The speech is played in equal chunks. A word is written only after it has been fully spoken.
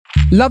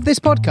Love this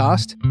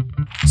podcast?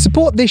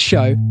 Support this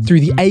show through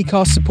the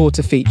Acast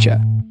supporter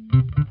feature.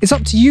 It's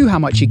up to you how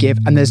much you give,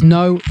 and there's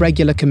no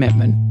regular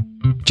commitment.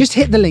 Just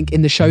hit the link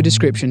in the show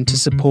description to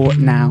support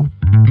now.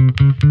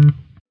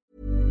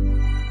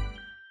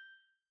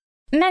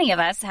 Many of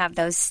us have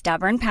those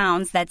stubborn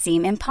pounds that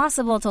seem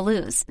impossible to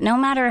lose, no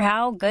matter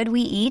how good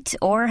we eat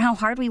or how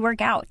hard we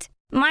work out.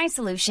 My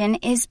solution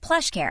is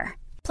PlushCare.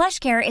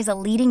 PlushCare is a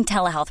leading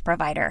telehealth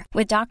provider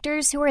with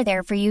doctors who are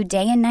there for you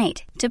day and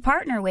night to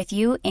partner with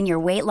you in your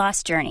weight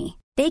loss journey.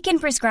 They can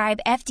prescribe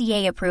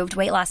FDA-approved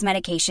weight loss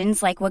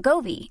medications like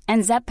Wegovy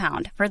and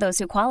Zepbound for those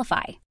who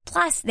qualify.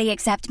 Plus, they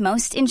accept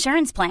most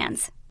insurance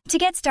plans. To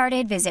get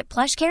started, visit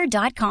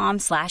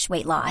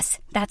plushcare.com/weightloss.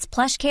 That's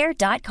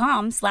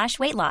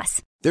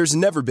plushcare.com/weightloss. There's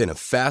never been a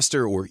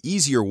faster or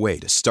easier way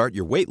to start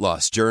your weight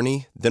loss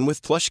journey than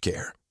with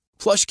PlushCare.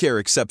 PlushCare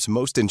accepts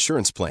most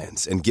insurance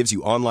plans and gives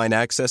you online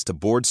access to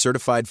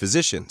board-certified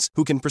physicians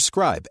who can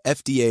prescribe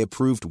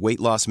FDA-approved weight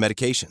loss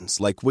medications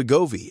like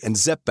Wegovy and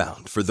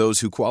Zepbound for those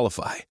who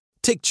qualify.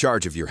 Take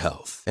charge of your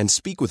health and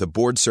speak with a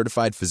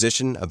board-certified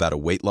physician about a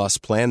weight loss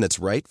plan that's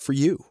right for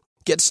you.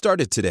 Get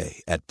started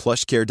today at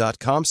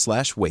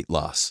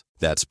plushcare.com/weightloss.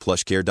 That's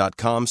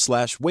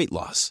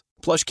plushcare.com/weightloss.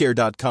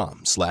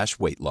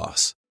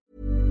 plushcare.com/weightloss.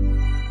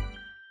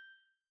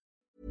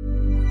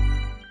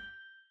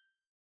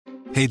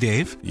 Hey,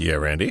 Dave. Yeah,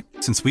 Randy.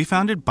 Since we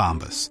founded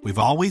Bombas, we've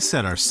always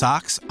said our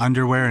socks,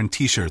 underwear, and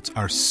T-shirts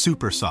are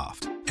super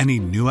soft. Any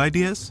new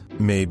ideas?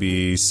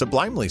 Maybe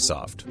sublimely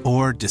soft.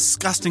 Or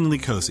disgustingly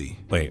cozy.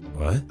 Wait,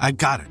 what? I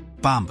got it.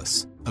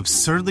 Bombas.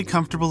 Absurdly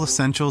comfortable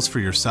essentials for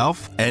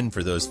yourself and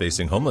for those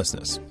facing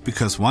homelessness.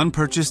 Because one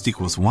purchased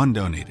equals one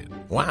donated.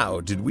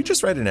 Wow, did we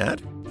just write an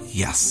ad?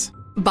 Yes.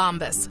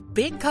 Bombas.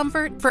 Big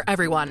comfort for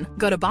everyone.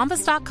 Go to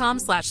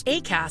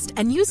bombas.com/ACAST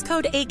and use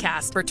code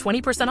ACAST for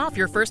 20% off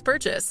your first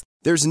purchase.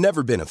 There's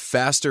never been a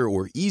faster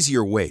or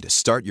easier way to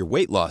start your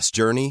weight loss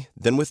journey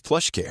than with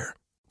PlushCare.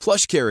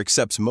 PlushCare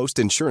accepts most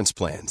insurance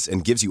plans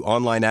and gives you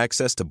online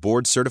access to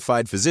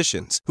board-certified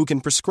physicians who can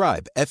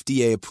prescribe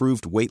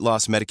FDA-approved weight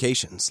loss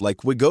medications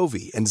like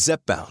Wegovy and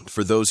Zepbound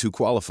for those who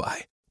qualify.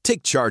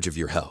 Take charge of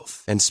your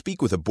health and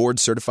speak with a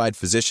board-certified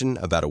physician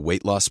about a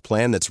weight loss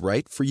plan that's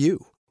right for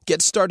you.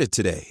 Get started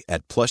today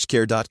at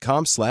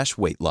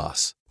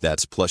plushcare.com/weightloss.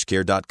 That's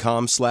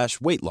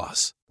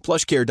plushcare.com/weightloss.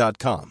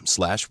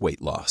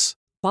 plushcare.com/weightloss.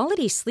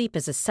 Quality sleep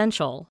is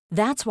essential.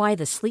 That's why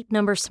the Sleep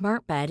Number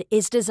Smart Bed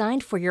is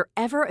designed for your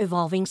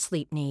ever-evolving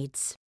sleep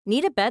needs.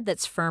 Need a bed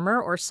that's firmer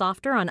or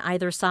softer on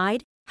either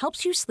side?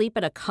 Helps you sleep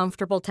at a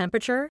comfortable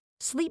temperature?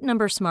 Sleep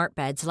Number Smart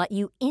Beds let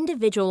you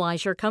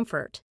individualize your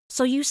comfort,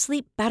 so you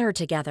sleep better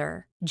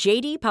together.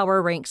 J.D. Power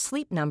ranks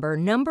Sleep Number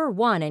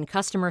 #1 in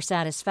customer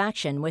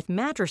satisfaction with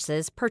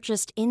mattresses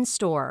purchased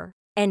in-store.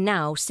 And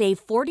now, save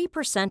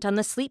 40% on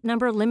the Sleep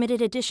Number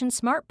Limited Edition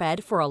Smart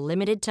Bed for a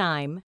limited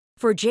time.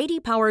 For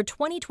J.D. Power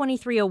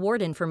 2023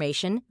 award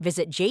information,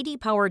 visit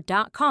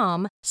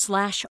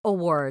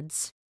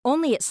jdpower.com/awards.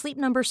 Only at Sleep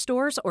Number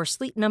stores or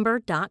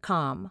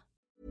sleepnumber.com.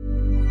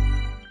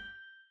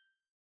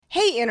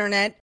 Hey,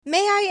 Internet.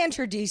 May I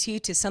introduce you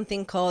to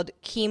something called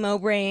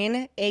Chemo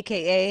Brain,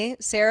 a.k.a.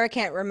 Sarah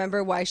can't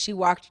remember why she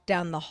walked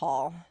down the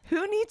hall.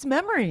 Who needs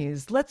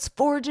memories? Let's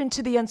forge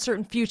into the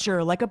uncertain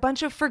future like a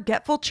bunch of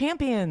forgetful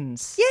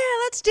champions. Yeah,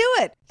 let's do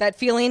it. That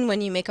feeling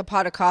when you make a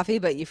pot of coffee,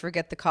 but you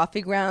forget the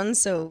coffee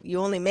grounds, so you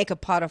only make a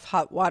pot of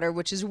hot water,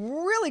 which is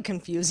really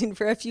confusing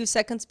for a few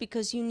seconds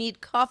because you need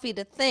coffee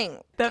to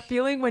think. That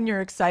feeling when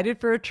you're excited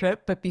for a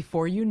trip, but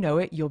before you know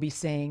it, you'll be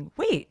saying,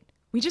 wait,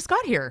 we just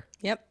got here.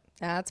 Yep.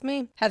 That's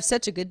me. Have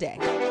such a good day.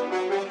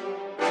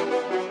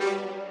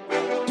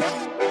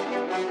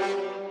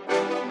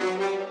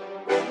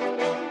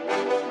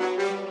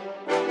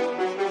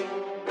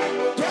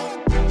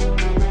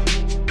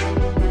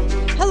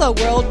 Hello,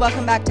 world.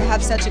 Welcome back to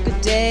Have Such a Good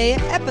Day,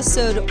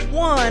 episode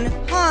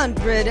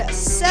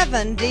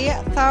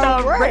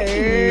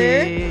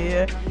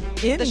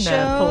 173. The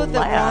show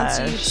that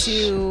wants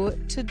you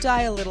to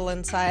die a little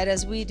inside,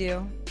 as we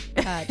do.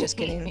 Just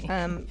kidding.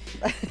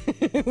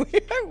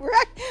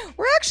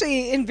 We're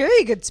actually in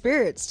very good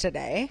spirits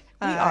today.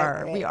 We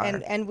are.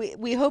 And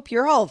we hope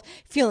you're all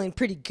feeling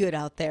pretty good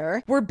out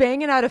there. We're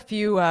banging out a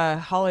few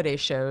holiday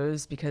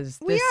shows because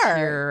this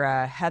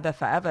year Heather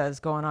Faeva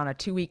is going on a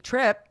 2-week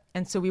trip.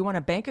 And so we want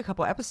to bank a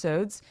couple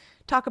episodes,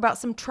 talk about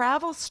some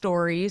travel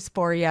stories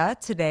for you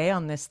today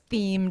on this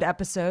themed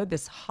episode,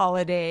 this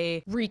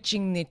holiday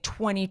reaching the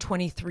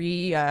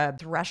 2023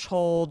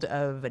 threshold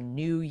of a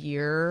new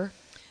year.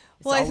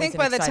 Well, I think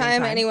by the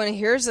time anyone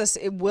hears this,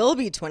 it will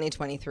be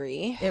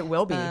 2023. It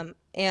will be.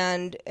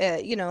 And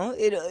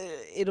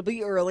it'll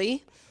be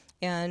early.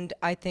 And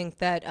I think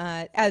that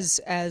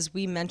as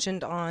we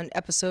mentioned on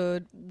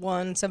episode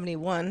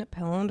 171,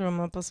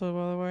 palindrome episode,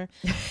 by the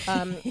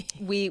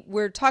way,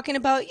 we're talking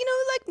about,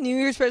 like New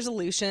Year's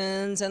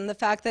resolutions and the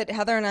fact that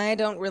Heather and I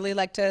don't really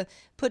like to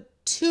put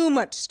too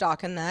much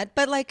stock in that.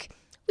 But,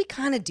 we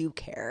kind of do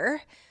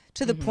care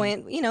to the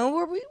point,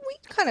 where we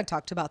kind of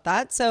talked about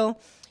that. So,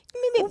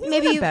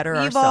 maybe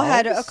you've all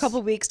had a couple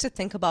ourselves. weeks to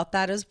think about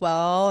that as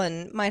well,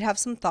 and might have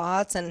some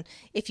thoughts. And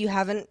if you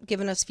haven't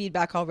given us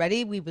feedback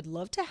already, we would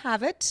love to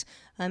have it,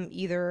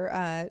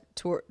 either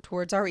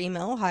towards our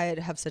email,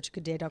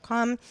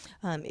 hi@havesuchagoodday.com.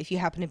 If you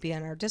happen to be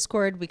on our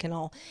Discord, we can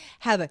all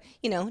have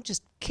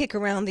just kick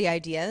around the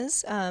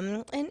ideas,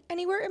 and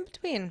anywhere in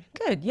between.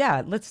 Good.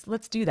 Yeah.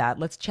 Let's do that.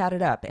 Let's chat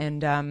it up.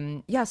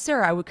 And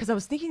Sarah, because I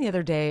was thinking the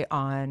other day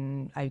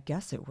on, I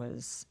guess it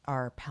was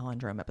our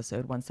palindrome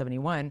episode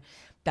 171,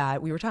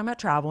 that we were talking about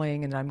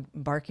traveling and I'm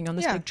embarking on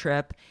this big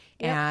trip.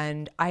 Yeah.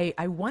 And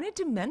I wanted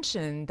to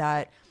mention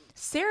that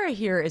Sarah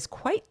here is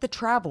quite the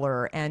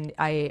traveler, and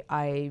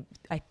I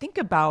think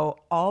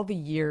about all the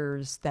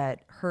years that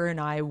her and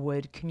I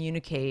would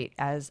communicate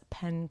as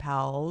pen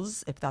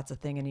pals, if that's a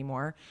thing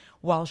anymore,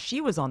 while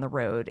she was on the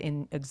road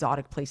in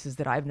exotic places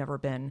that I've never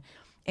been.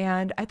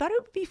 And I thought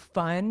it would be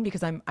fun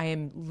because I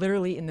am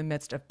literally in the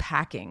midst of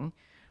packing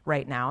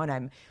right now,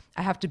 and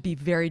I have to be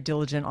very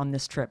diligent on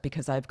this trip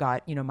because I've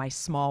got, my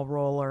small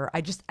roller.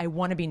 I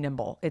want to be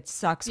nimble. It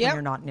sucks when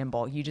you're not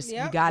nimble. You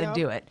got to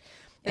do it.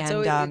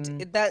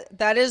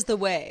 That is the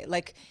way.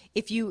 Like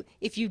if you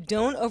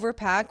don't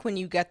overpack when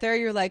you get there,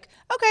 you're like,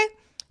 okay,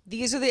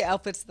 these are the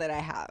outfits that I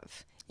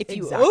have. If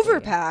you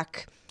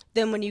overpack,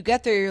 then when you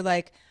get there, you're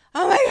like,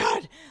 oh my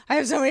God, I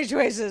have so many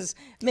choices.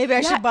 Maybe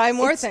I should buy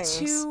more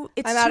things.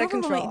 I'm out of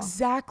control.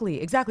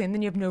 Exactly. And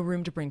then you have no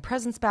room to bring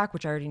presents back,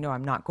 which I already know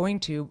I'm not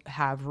going to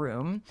have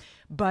room.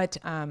 But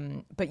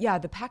yeah,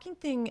 the packing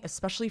thing,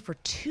 especially for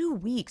 2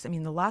 weeks. I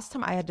mean, the last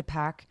time I had to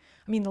pack,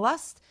 the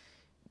last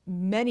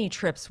many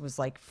trips was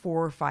like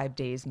 4 or 5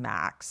 days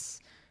max.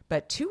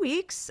 But 2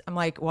 weeks, I'm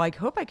like, well, I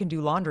hope I can do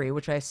laundry,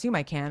 which I assume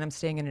I can. I'm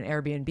staying in an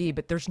Airbnb,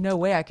 but there's no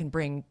way I can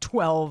bring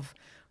 12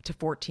 to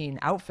 14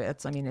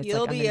 outfits. It's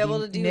You'll like be I'm able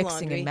be to do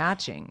mixing laundry and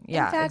matching.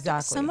 Yeah, in fact,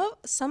 exactly.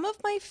 Some of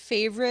my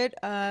favorite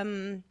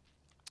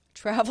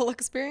travel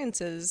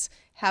experiences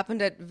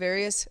happened at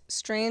various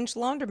strange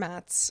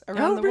laundromats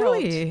around the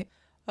world. Really?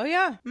 Oh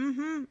yeah.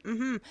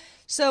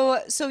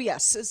 So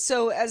yes.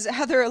 So as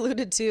Heather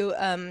alluded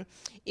to,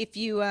 if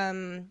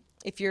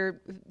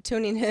you're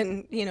tuning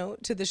in,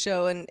 to the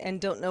show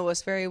and don't know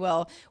us very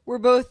well, we're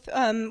both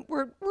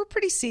we're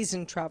pretty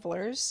seasoned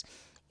travelers,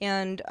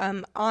 and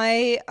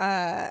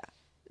I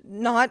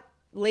not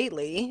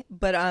lately,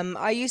 but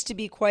I used to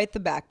be quite the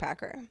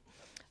backpacker.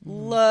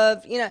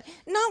 Love,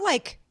 not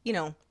like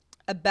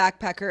a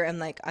backpacker and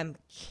like I'm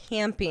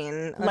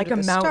camping like under a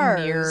the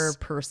mountaineer stars.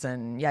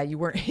 person. Yeah, you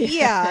weren't.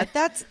 Yeah,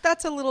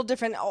 that's a little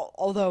different.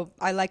 Although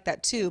I like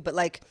that too, but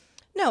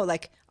no,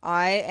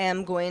 I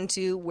am going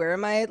to wear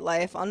my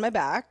life on my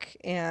back,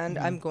 and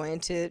I'm going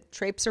to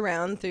traipse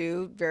around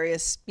through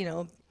various,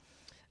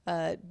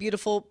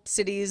 beautiful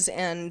cities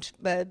and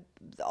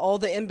all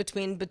the in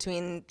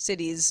between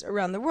cities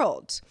around the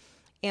world.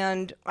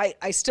 And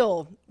I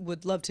still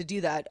would love to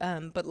do that,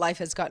 but life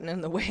has gotten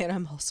in the way, and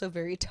I'm also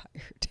very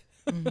tired.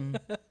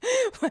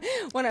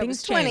 When I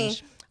was 20,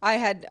 change. I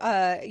had,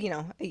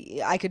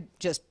 I could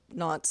just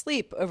not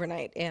sleep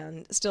overnight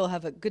and still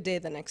have a good day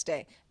the next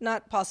day.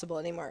 Not possible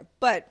anymore.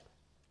 But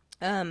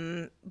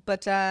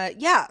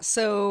yeah.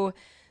 So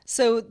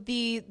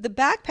the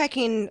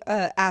backpacking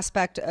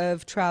aspect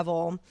of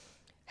travel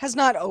has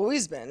not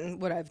always been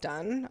what I've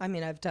done.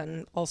 I've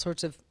done all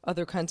sorts of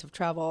other kinds of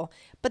travel,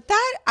 but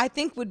that I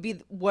think would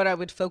be what I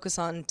would focus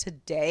on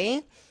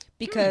today,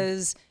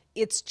 because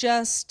it's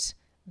just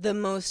the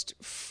most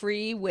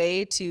free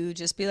way to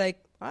just be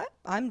like,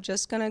 I'm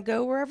just going to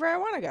go wherever I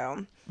want to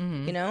go,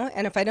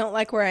 and if I don't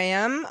like where I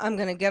am, I'm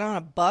going to get on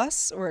a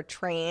bus or a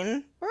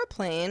train or a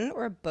plane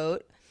or a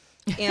boat,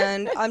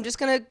 and I'm just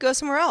going to go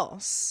somewhere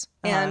else.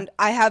 And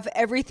I have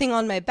everything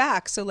on my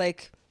back. So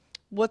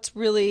what's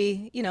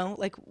really,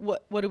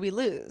 what do we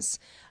lose?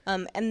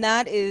 And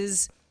that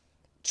is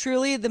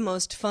truly the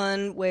most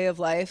fun way of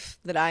life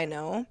that I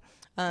know.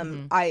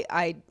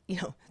 I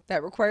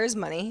that requires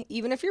money.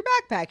 Even if you're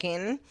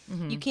backpacking,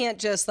 you can't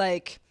just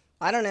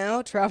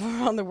travel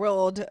around the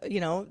world,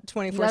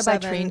 24/7. You gotta buy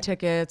train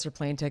tickets or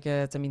plane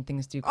tickets.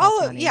 Things do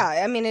cost money.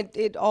 Yeah.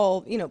 It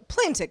all,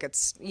 plane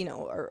tickets,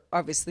 are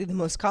obviously the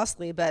most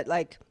costly, but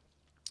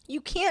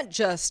you can't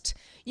just,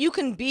 you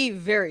can be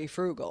very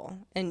frugal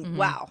and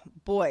wow,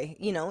 boy,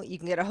 you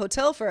can get a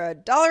hotel for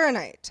 $1 a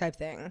night type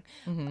thing,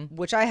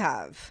 which I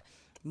have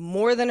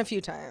more than a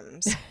few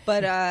times,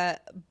 but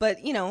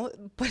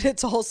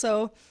it's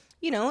also,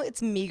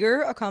 it's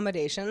meager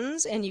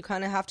accommodations, and you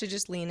kind of have to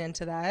just lean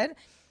into that.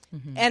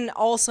 And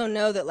also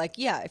know that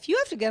if you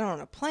have to get on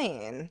a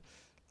plane,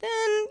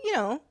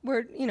 then,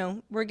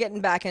 we're getting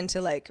back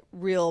into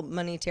real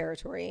money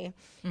territory.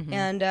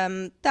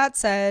 And that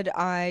said,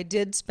 I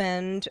did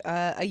spend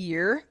a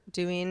year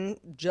doing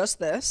just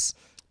this.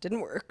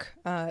 Didn't work.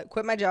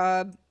 Quit my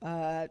job,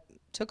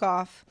 took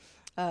off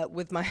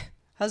with my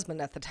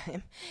husband at the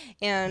time.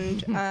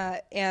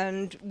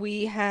 And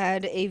we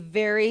had a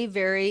very,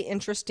 very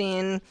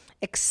interesting,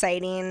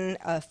 exciting,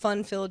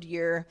 fun-filled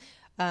year,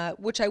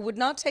 which I would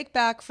not take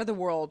back for the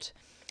world.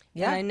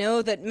 Yeah. And I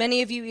know that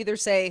many of you either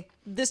say,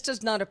 this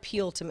does not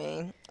appeal to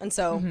me. And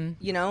so,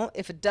 you know,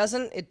 if it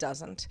doesn't, it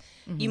doesn't.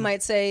 You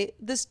might say,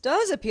 this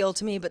does appeal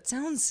to me, but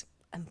sounds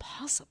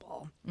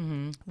impossible.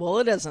 Well,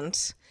 it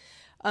isn't.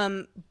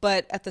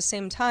 But at the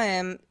same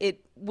time,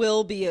 it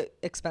will be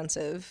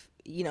expensive,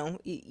 you know,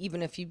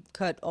 even if you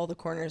cut all the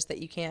corners that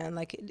you can.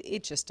 Like,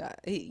 it just,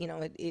 you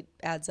know, it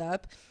adds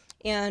up.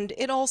 And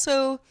it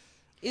also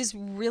is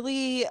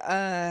really...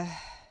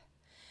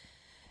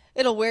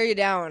 it'll wear you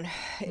down.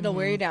 It'll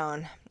wear you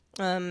down.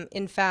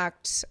 In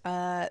fact,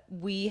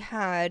 we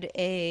had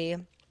a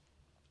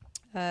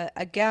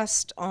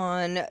guest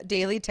on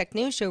Daily Tech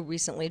News Show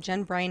recently,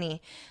 Jen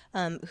Briney,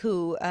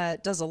 who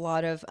does a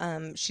lot of,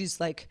 she's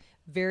like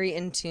very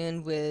in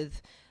tune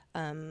with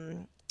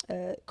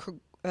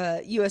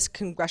U.S.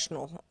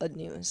 congressional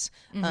news,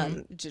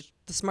 just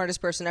the smartest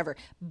person ever.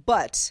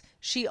 But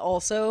she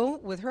also,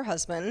 with her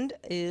husband,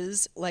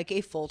 is like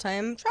a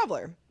full-time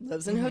traveler,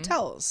 lives in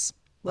hotels.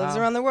 Lives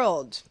around the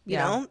world, you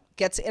know,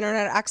 gets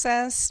internet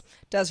access,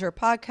 does her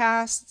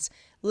podcasts,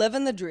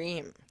 living the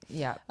dream.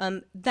 Yeah.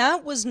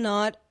 That was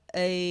not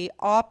a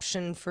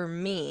option for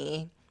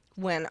me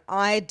when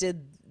I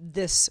did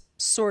this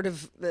sort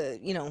of,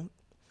 you know,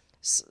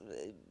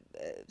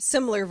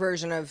 similar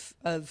version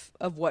of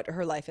what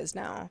her life is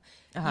now.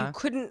 You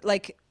couldn't,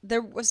 like,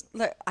 there was,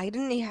 like, I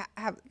didn't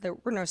have, there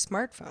were no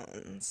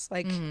smartphones.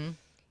 Like,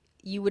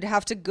 you would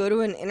have to go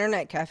to an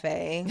internet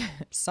cafe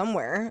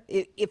somewhere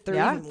if there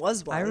even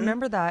was one. I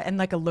remember that. And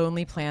like a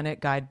Lonely Planet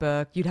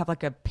guidebook. You'd have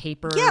like a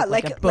paper,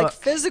 like a book. Like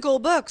physical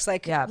books,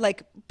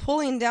 like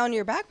pulling down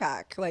your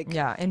backpack, like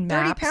and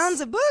 30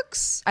 pounds of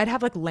books. I'd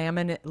have like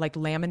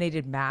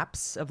laminated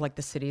maps of like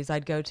the cities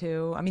I'd go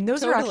to. I mean,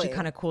 those are actually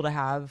kind of cool to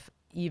have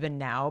even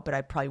now, but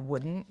I probably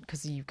wouldn't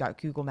because you've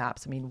got Google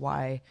Maps. I mean,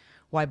 why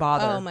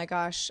bother? Oh my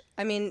gosh.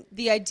 I mean,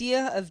 the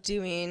idea of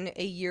doing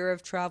a year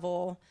of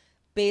travel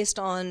based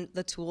on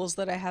the tools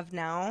that I have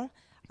now,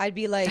 I'd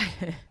be like,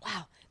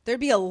 wow, there'd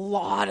be a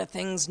lot of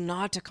things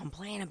not to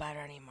complain about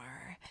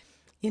anymore.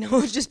 You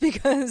know, just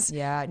because.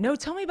 Yeah. No,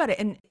 tell me about it.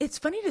 And it's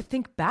funny to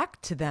think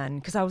back to then,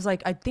 because I was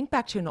like, I think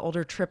back to an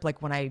older trip,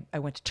 like when I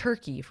went to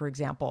Turkey, for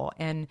example.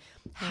 And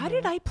how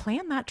did I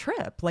plan that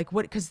trip? Like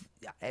what, because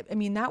I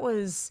mean, that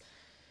was,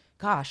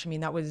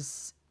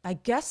 I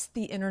guess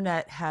the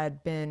internet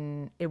had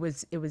been, it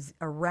was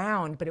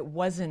around, but it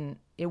wasn't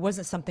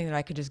something that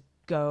I could just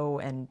go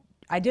and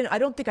I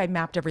don't think I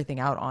mapped everything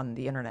out on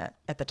the internet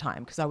at the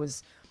time because I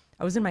was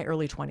in my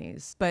early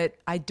 20s, but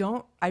I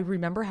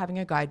remember having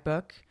a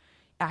guidebook.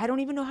 I don't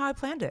even know how I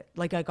planned it.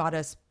 Like I got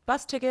us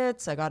bus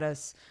tickets. I got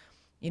us,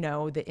 you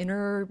know, the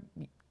inner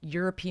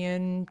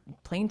European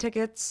plane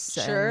tickets.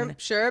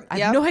 Sure. I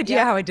have no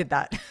idea how I did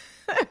that.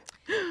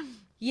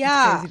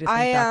 Yeah.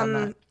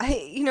 I,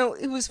 you know,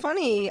 it was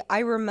funny. I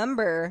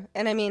remember,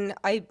 and I mean,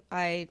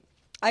 I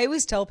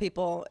always tell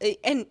people,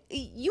 and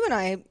you and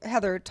I,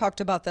 Heather, talked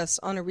about this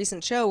on a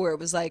recent show where it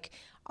was like,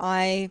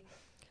 I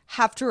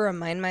have to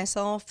remind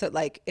myself that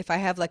like, if I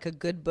have like a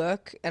good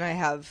book and I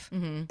have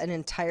an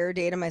entire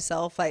day to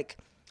myself, like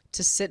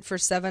to sit for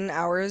 7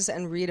 hours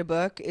and read a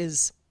book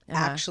is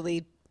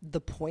actually the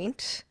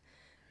point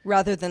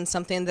rather than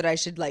something that I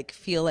should like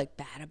feel like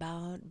bad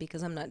about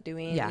because I'm not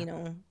doing, you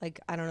know, like,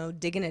 I don't know,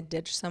 digging a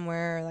ditch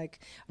somewhere or like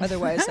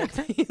otherwise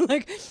like,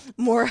 like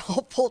more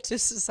helpful to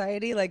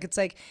society. Like, it's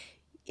like,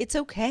 it's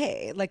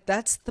okay. Like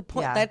that's the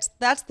point.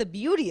 That's the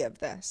beauty of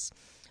this.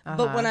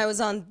 But when I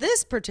was on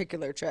this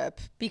particular trip,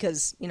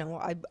 because, you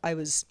know, I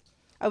was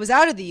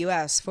out of the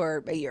US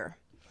for a year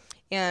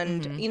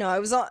and, you know, I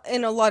was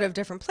in a lot of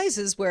different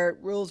places where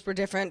rules were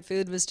different,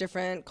 food was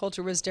different,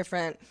 culture was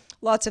different,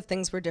 lots of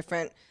things were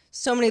different,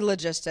 so many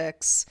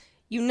logistics.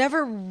 You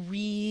never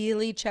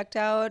really checked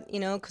out, you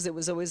know, because it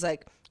was always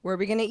like, where are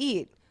we going to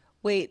eat?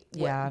 Wait,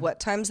 what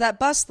time's that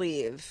bus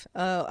leave?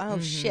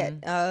 Shit.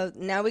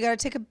 Now we got to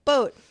take a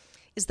boat.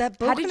 Is that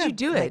boat? How did you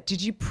do it?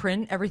 Did you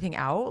print everything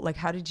out? Like,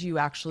 how did you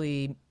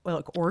actually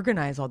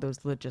organize all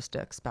those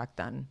logistics back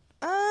then?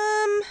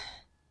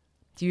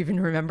 Do you even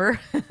remember?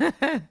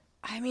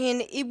 I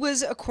mean, it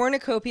was a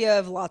cornucopia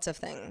of lots of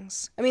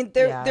things. I mean,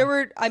 there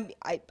were.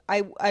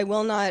 I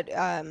will not.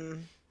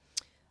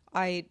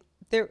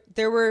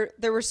 There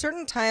were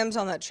certain times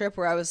on that trip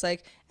where I was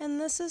like,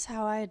 and this is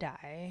how I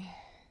die.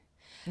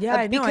 Yeah,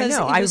 I know.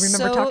 I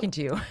remember talking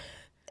to you.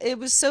 It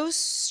was so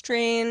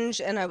strange,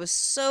 and I was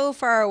so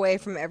far away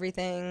from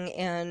everything.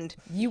 And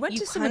you went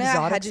to some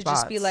exotic had to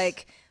spots. just be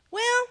like,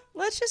 well,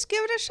 let's just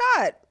give it a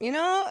shot, you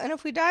know. And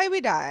if we die,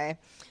 we die.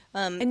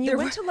 And you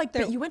went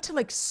to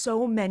like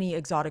so many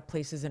exotic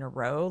places in a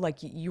row. Like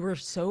you were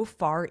so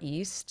far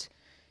east.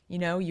 You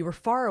know, you were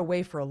far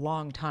away for a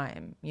long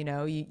time. You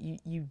know,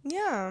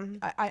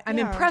 I'm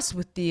impressed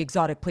with the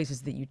exotic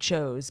places that you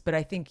chose, but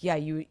I think,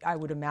 I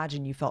would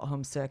imagine you felt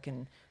homesick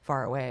and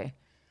far away.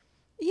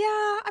 Yeah,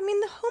 I mean,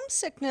 the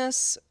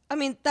homesickness, I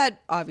mean,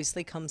 that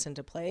obviously comes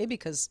into play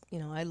because, you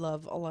know, I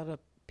love a lot of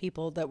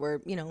people that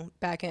were, you know,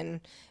 back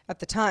in, at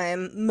the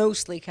time,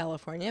 mostly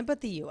California,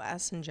 but the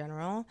U.S. in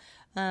general.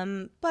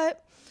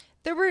 But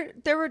there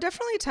were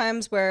definitely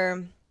times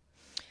where,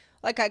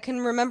 like I can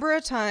remember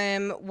a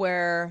time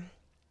where,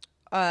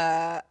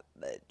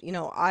 you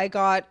know, I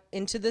got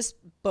into this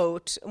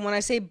boat. When I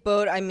say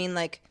boat, I mean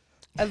like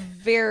a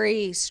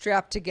very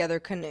strapped together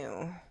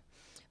canoe,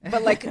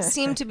 but like it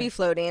seemed to be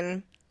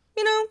floating.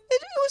 You know,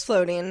 it was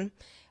floating.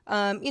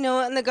 You know,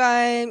 and the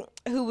guy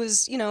who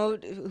was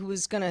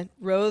gonna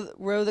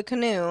row the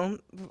canoe,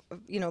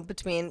 you know,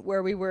 between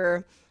where we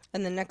were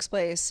and the next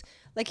place,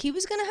 like he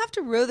was gonna have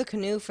to row the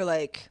canoe for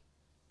like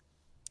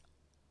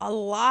a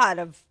lot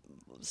of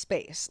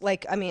space.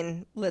 Like, I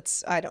mean,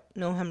 I don't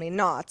know how many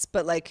knots,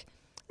 but like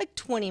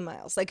 20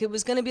 miles. Like it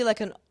was gonna be like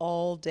an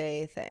all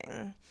day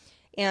thing.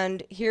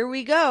 And here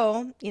we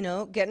go, you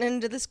know, getting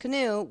into this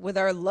canoe with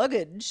our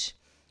luggage,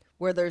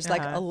 where there's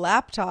like a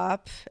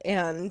laptop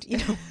and, you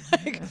know,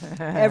 like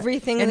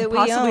everything and that we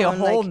own. And possibly a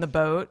hole in the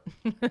boat.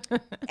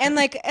 and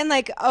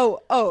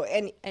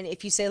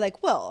if you say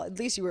like, well, at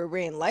least you were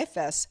wearing life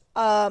vests.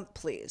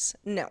 Please.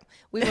 No,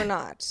 we were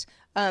not.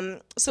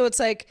 So it's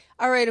like,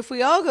 all right, if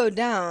we all go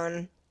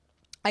down,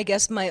 I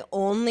guess my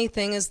only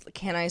thing is,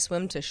 can I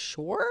swim to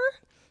shore?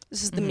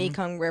 This is the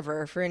Mekong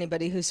River for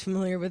anybody who's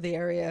familiar with the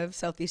area of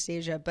Southeast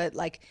Asia, but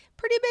like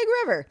pretty big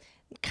river.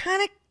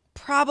 Kind of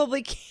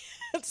probably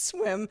can't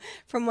swim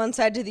from one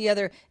side to the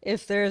other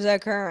if there's a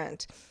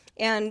current.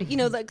 And, you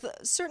know, like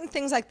certain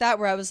things like that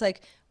where I was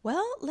like,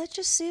 well, let's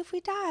just see if we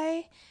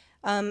die.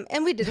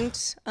 And we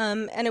didn't.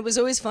 And it was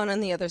always fun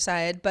on the other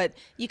side, but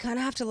you kind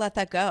of have to let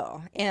that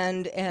go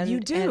and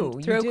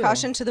throw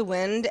caution to the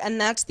wind. And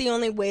that's the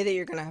only way that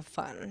you're going to have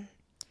fun.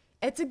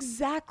 It's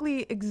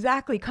exactly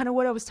kind of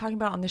what I was talking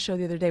about on the show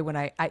the other day when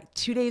I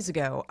 2 days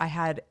ago, I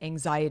had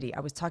anxiety. I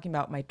was talking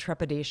about my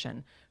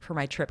trepidation for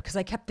my trip because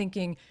I kept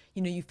thinking,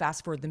 you know, you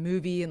fast forward the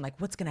movie and like,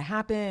 what's going to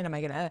happen? Am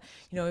I going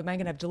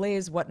to have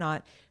delays,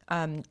 whatnot?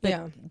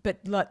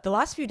 But the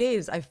last few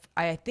days,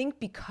 I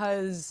think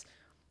because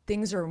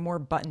things are more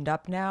buttoned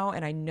up now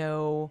and I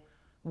know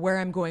where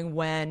I'm going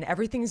when,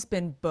 everything's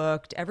been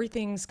booked,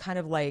 everything's kind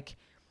of like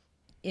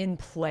in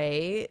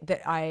play,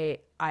 that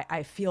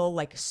I feel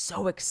like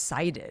so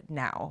excited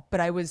now, but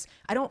I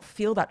don't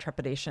feel that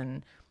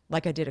trepidation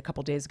like I did a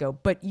couple days ago,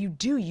 but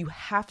you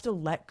have to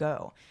let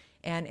go.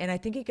 And I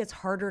think it gets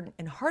harder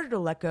and harder to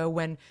let go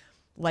when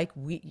like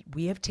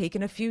we have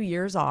taken a few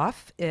years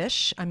off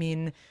ish. I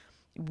mean,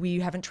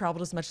 we haven't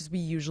traveled as much as we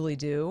usually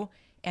do,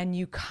 and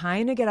you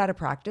kind of get out of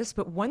practice,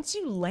 but once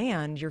you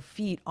land your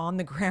feet on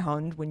the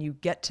ground, when you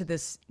get to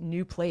this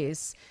new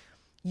place,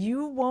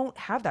 you won't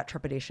have that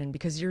trepidation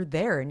because you're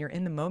there and you're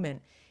in the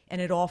moment and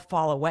it all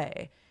fall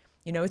away.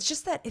 You know, it's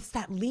just that it's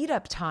that lead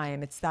up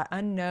time. It's that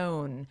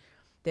unknown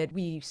that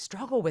we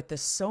struggle with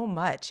this so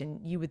much.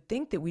 And you would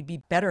think that we'd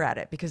be better at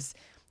it because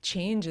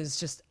change is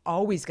just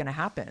always going to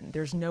happen.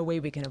 There's no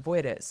way we can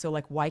avoid it. So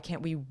like, why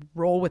can't we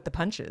roll with the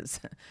punches?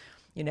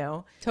 You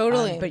know?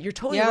 Totally. But you're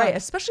totally right.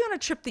 Especially on a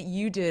trip that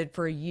you did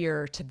for a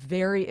year to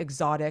very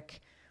exotic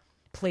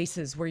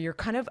places where you're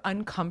kind of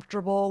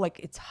uncomfortable. Like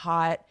it's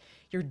hot.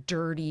 You're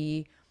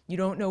dirty. You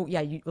don't know.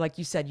 Yeah. Like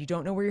you said, you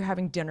don't know where you're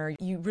having dinner.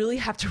 You really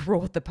have to roll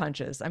with the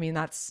punches. I mean,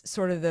 that's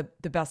sort of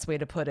the best way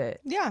to put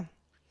it. Yeah.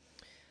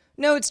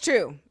 No, it's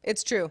true.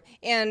 It's true.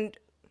 And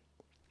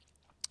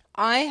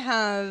I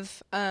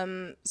have,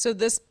 so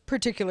this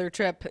particular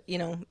trip, you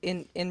know,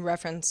 in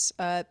reference,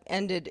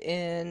 ended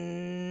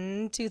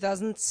in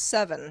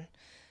 2007.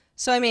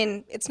 So, I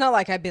mean, it's not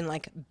like I've been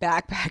like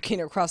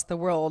backpacking across the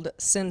world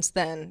since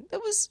then. It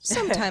was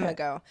some time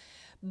ago.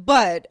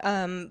 But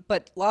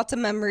lots of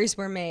memories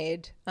were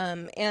made.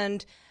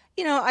 And,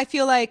 you know, I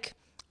feel like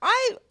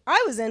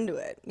I was into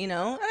it, you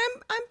know,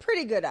 and I'm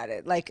pretty good at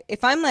it. Like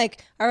if I'm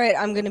like, all right,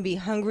 I'm going to be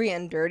hungry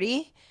and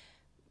dirty,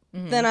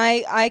 then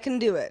I can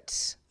do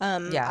it.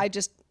 I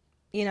just,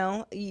 you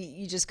know,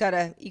 you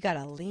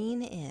gotta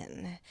lean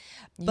in.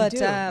 You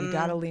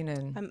gotta lean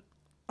in.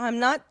 I'm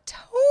not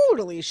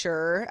totally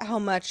sure how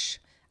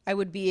much I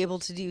would be able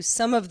to do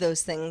some of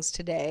those things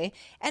today.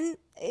 And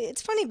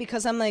it's funny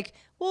because I'm like,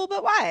 well,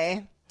 but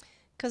why?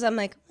 Because I'm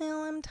like,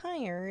 well, I'm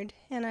tired.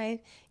 And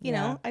I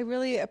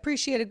really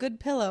appreciate a good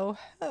pillow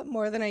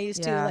more than I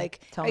used to.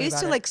 Like I used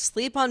to like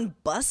sleep on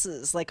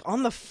buses, like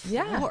on the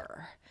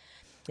floor. Yeah.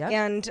 Yep.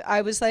 And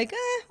I was like,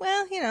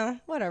 well, you know,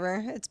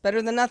 whatever. It's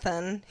better than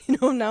nothing. You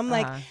know, now I'm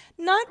like,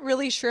 not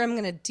really sure I'm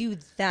going to do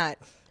that.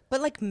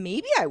 But like,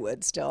 maybe I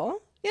would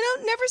still. You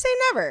know, never say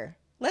never.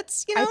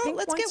 Let's get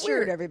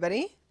weird,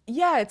 everybody.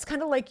 Yeah, it's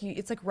kind of like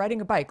it's like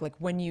riding a bike. Like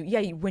when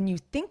you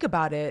think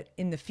about it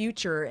in the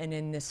future and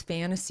in this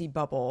fantasy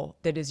bubble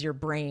that is your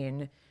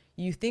brain,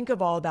 you think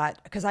of all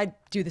that, because I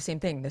do the same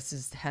thing. This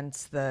is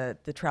hence the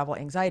travel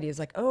anxiety is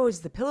like, oh,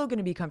 is the pillow going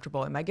to be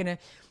comfortable? Am I going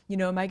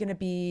to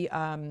be,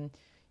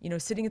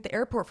 sitting at the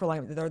airport for long?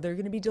 Are there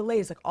going to be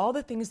delays? Like all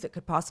the things that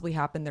could possibly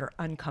happen that are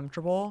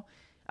uncomfortable.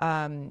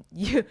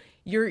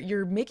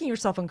 You're making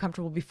yourself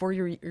uncomfortable before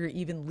you're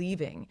even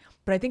leaving.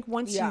 But I think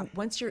once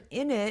you're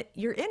in it,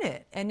 you're in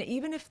it. And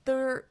even if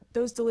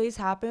those delays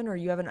happen or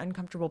you have an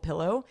uncomfortable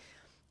pillow,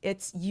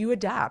 it's you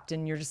adapt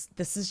and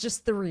this is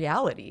just the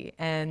reality.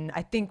 And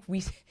I think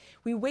we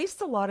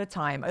waste a lot of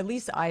time, at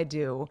least I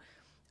do,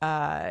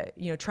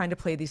 trying to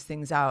play these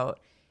things out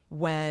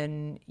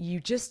when you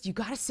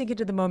got to sink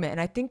into the moment.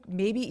 And I think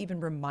maybe even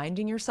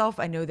reminding yourself,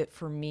 I know that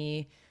for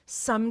me,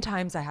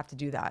 sometimes I have to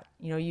do that.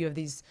 You have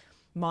these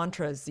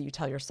mantras that you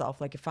tell yourself,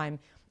 like if I'm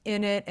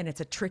in it and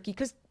it's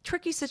because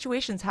tricky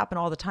situations happen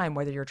all the time,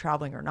 whether you're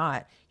traveling or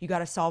not, you got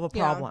to solve a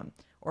problem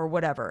or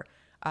whatever.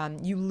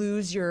 You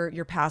lose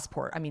your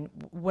passport. I mean,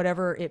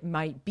 whatever it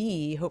might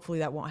be, hopefully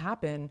that won't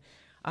happen.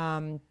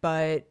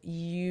 But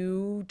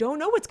you don't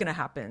know what's going to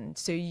happen.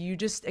 So you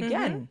just,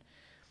 again,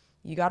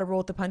 you got to roll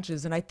with the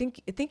punches. And I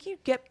think you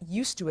get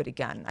used to it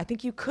again. I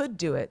think you could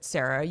do it,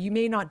 Sarah. You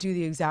may not do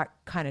the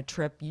exact kind of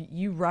trip.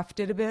 You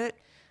roughed it a bit,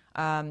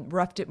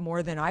 roughed it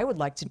more than I would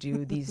like to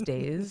do these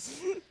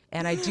days.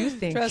 And I do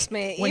think, trust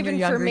me, when even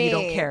you're younger, for me, you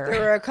don't care.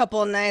 There were a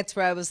couple of nights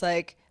where I was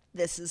like,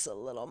 this is a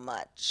little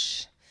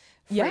much.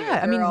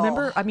 Yeah, I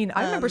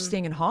remember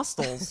staying in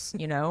hostels,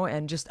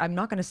 and just, I'm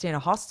not going to stay in a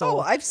hostel. Oh,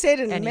 I've stayed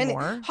in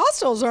anymore. many.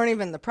 Hostels aren't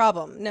even the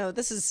problem. No,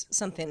 this is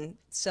something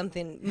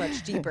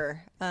much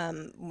deeper.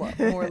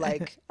 More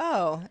like,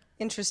 oh,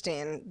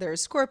 interesting.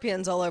 There's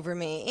scorpions all over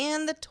me,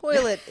 and the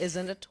toilet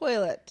isn't a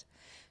toilet.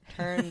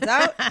 Turns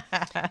out,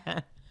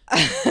 that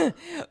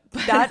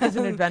is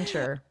an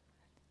adventure.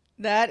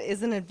 That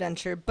is an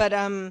adventure. But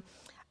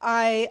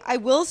I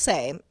will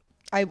say,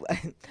 I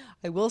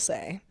will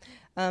say.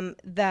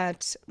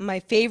 That my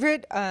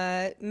favorite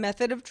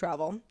method of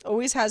travel,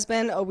 always has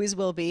been, always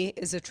will be,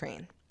 is a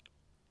train.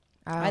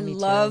 I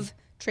love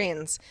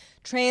trains.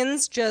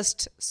 Trains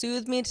just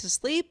soothe me to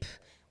sleep,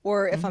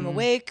 or if I'm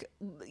awake,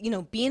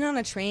 being on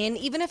a train,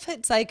 even if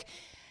it's like,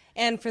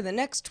 and for the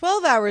next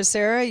 12 hours,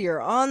 Sarah, you're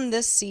on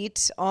this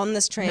seat, on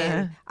this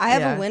train. I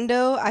have a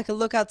window. I could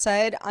look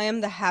outside. I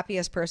am the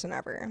happiest person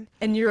ever.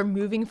 And you're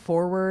moving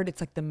forward.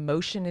 It's like the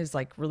motion is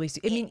like really,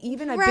 I mean,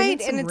 even I've been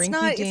in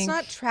some it's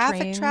not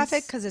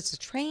traffic because it's a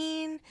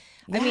train.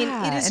 Yeah. I mean,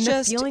 it is and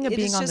just the feeling of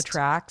being on the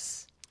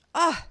tracks.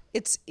 And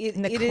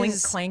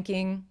the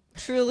clanking.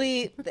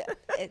 Truly,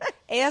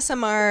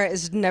 ASMR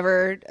is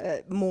never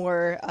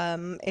more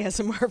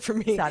ASMR for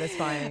me.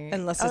 Satisfying.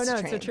 Unless it's a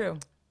train. It's so true.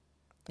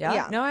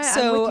 Yeah. No, I'm with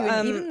you.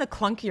 And even the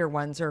clunkier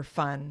ones are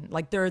fun.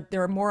 Like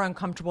they're more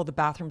uncomfortable. The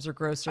bathrooms are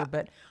grosser.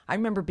 But I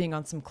remember being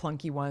on some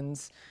clunky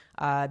ones.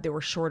 They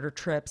were shorter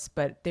trips,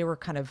 but they were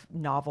kind of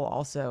novel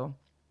also,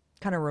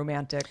 kind of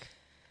romantic.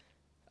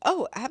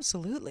 Oh,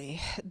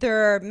 absolutely.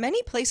 There are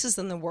many places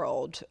in the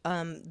world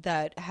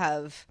that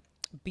have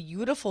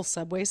beautiful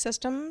subway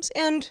systems.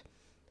 And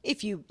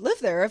if you live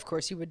there, of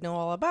course, you would know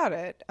all about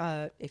it.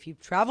 If you've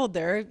traveled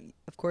there,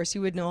 of course,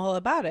 you would know all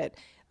about it.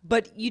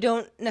 But you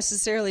don't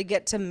necessarily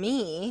get to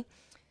me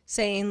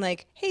saying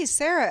like, hey,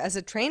 Sarah, as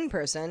a train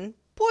person,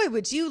 boy,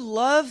 would you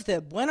love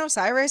the Buenos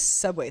Aires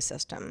subway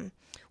system,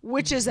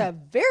 which is a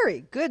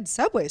very good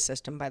subway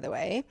system, by the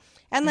way.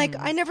 And like,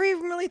 I never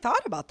even really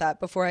thought about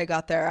that before I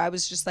got there. I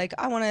was just like,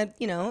 I want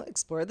to,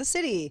 explore the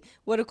city.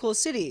 What a cool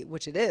city,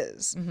 which it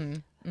is.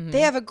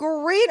 They have a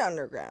great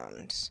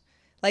underground.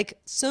 Like,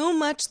 so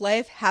much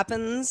life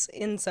happens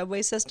in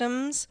subway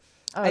systems.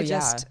 Oh, I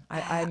miss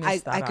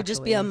that, I could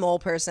just be a mole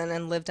person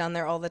and live down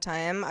there all the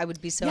time. I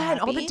would be so happy. And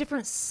all the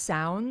different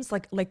sounds,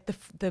 like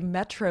the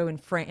metro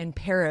in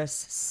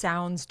Paris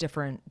sounds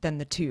different than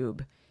the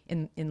tube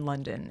in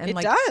London. And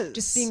it does.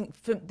 Just being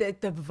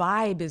the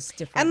vibe is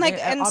different. And like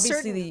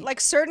obviously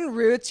certain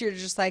routes, you're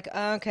just like,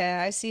 okay,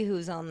 I see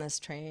who's on this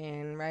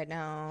train right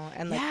now,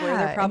 and like where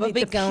they're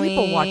probably going.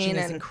 People watching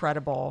is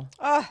incredible.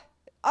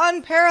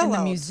 Unparalleled.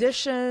 And the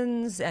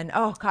musicians and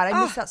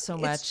I miss that so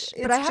much.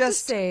 But I have to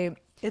say,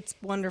 it's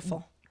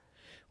wonderful.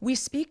 We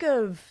speak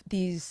of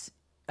these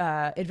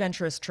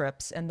adventurous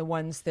trips and the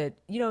ones that,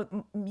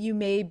 you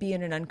may be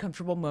in an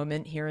uncomfortable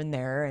moment here and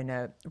there in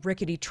a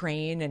rickety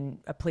train and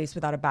a place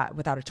without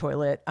a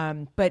toilet.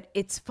 But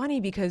it's funny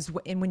because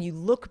when you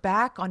look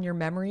back on your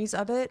memories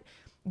of it,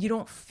 you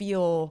don't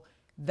feel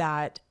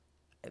that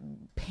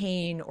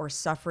pain or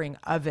suffering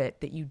of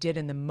it that you did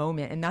in the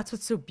moment. And that's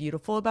what's so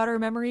beautiful about our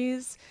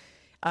memories.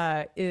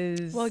 And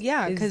it's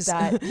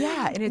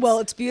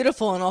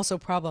beautiful and also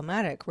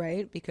problematic,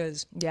 right?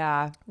 Because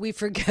we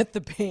forget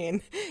the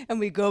pain and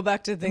we go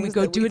back to things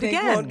that we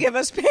think won't give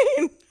us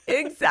pain.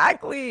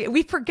 Exactly,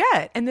 we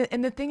forget. And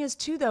the thing is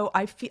too, though,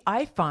 I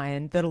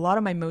find that a lot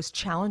of my most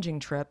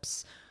challenging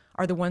trips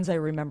are the ones I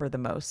remember the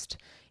most,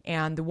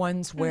 and the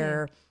ones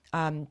where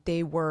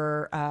they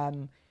were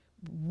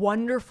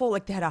wonderful,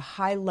 like they had a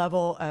high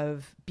level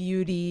of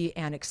beauty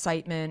and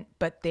excitement,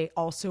 but they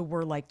also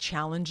were like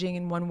challenging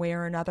in one way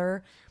or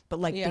another, but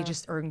like they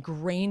just are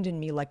ingrained in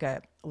me like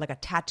a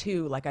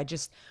tattoo. Like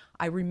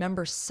I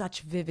remember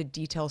such vivid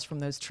details from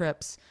those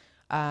trips,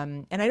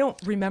 and I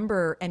don't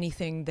remember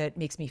anything that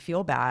makes me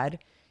feel bad.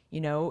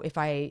 If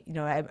I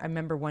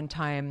remember one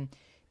time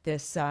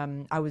this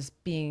I was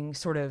being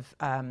sort of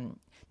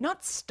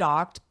not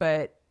stalked,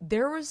 but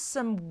there was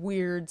some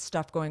weird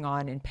stuff going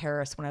on in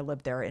Paris when I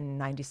lived there in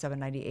 97,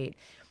 98.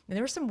 And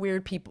there were some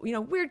weird people,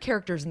 weird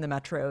characters in the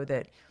metro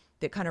that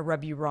that kind of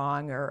rub you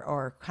wrong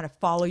or kind of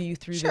follow you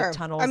through the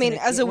tunnels. I mean,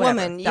 as a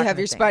woman, you have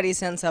your spidey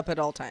sense up at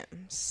all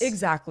times.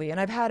 Exactly. And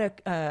I've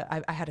had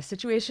I had a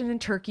situation in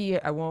Turkey.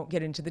 I won't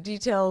get into the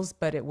details,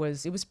 but it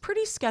was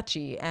pretty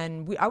sketchy.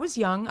 And I was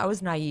young, I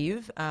was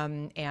naive,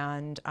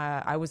 and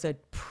I was a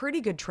pretty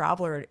good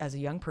traveler as a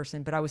young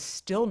person, but I was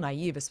still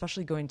naive,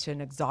 especially going to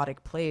an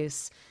exotic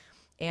place.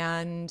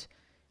 And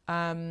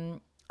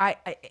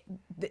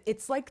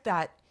it's like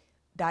that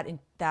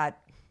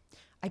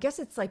I guess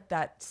it's like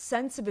that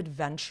sense of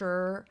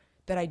adventure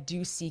that I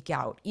do seek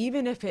out,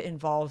 even if it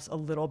involves a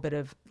little bit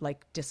of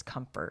like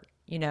discomfort,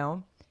 you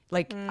know?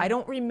 Like I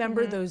don't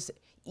remember those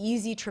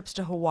easy trips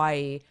to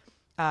Hawaii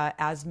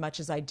as much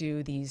as I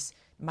do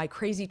my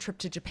crazy trip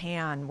to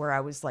Japan where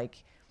I was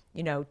like,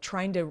 you know,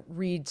 trying to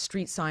read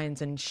street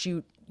signs and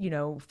shoot, you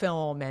know,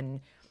 film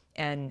and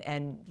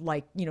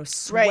like, you know,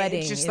 sweating.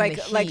 Right. Just in like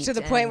the heat like to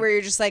the point where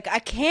you're just like, I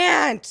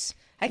can't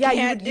you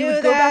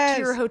would go back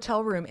to your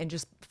hotel room and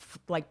just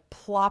like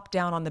plop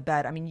down on the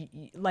bed. I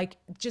mean, like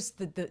just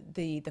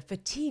the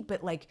fatigue,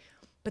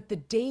 but the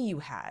day you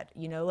had,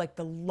 you know, like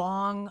the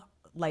long,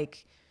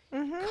 like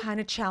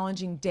kind of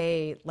challenging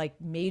day, like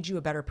made you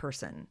a better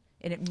person.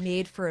 And it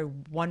made for a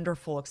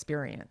wonderful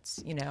experience,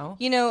 you know?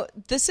 You know,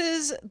 this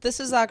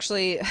is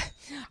actually,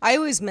 I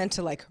always meant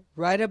to like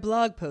write a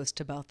blog post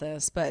about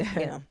this, but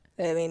you know,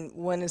 I mean,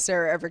 when is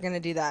Sarah ever going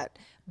to do that?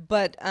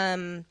 But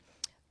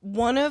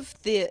one of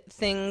the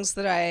things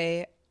that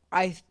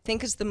I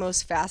think is the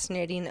most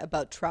fascinating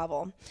about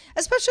travel,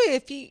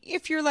 especially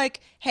if you're like,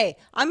 hey,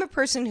 I'm a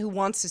person who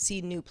wants to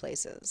see new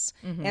places,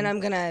 and I'm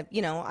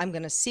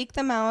gonna seek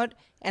them out,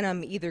 and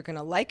I'm either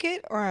gonna like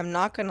it or I'm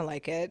not gonna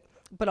like it,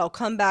 but I'll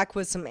come back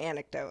with some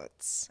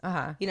anecdotes.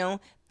 You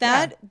know,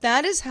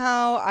 that is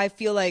how I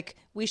feel like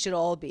we should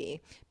all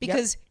be,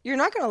 because you're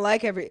not gonna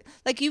like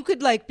like you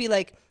could like be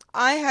like,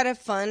 I had a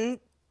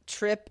fun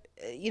trip,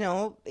 you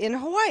know, in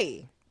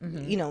Hawaii.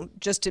 You know,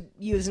 just to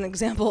use an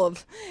example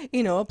of,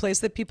 you know, a place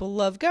that people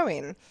love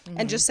going,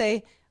 and just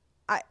say,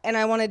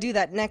 I want to do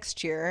that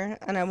next year,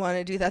 and I want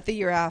to do that the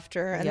year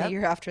after, and the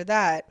year after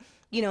that,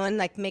 you know, and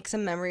like make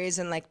some memories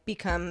and like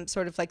become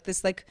sort of like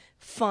this like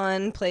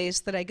fun place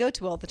that I go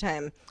to all the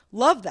time.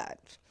 Love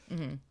that.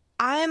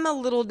 I'm a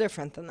little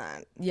different than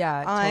that.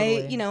 Yeah,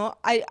 totally. You know,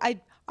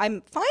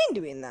 I'm fine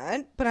doing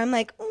that, but I'm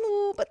like,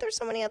 oh, but there's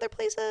so many other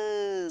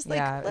places.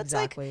 Like, let's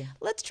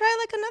try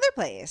like another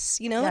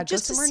place, you know,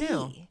 just to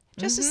see,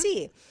 to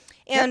see.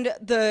 And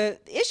the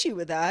issue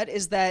with that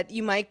is that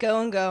you might go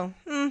and go,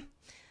 I don't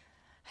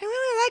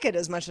really like it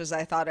as much as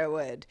I thought I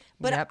would.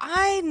 But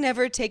I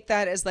never take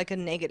that as like a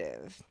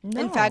negative.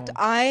 No. In fact,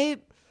 I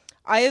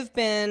have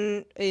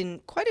been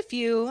in quite a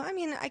few. I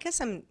mean, I guess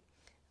I'm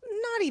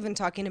not even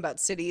talking about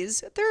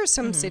cities. There are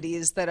some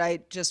cities that I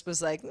just was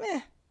like,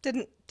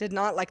 did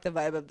not like the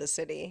vibe of the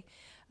city.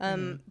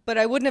 But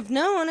I wouldn't have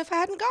known if I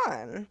hadn't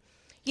gone,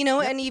 you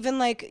know, and even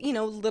like, you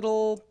know,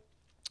 little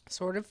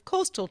sort of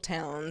coastal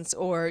towns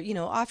or, you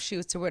know,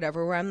 offshoots or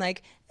whatever, where I'm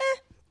like,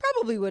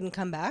 probably wouldn't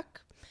come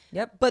back.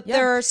 But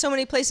there are so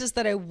many places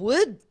that I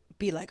would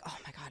be like, oh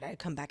my God, I'd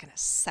come back in a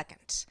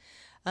second.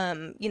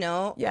 You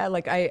know? Yeah.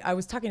 Like I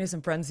was talking to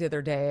some friends the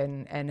other day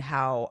and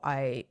how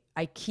I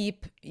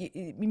keep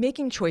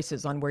making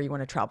choices on where you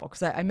want to travel.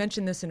 Cause I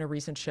mentioned this in a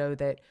recent show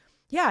that,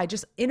 I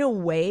just, in a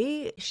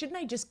way, shouldn't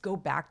I just go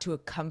back to a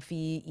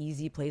comfy,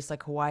 easy place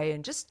like Hawaii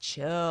and just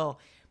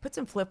chill, put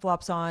some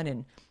flip-flops on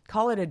and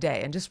call it a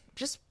day and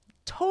just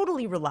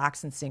totally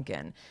relax and sink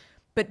in.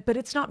 But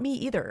it's not me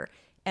either.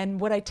 And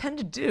what I tend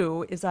to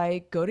do is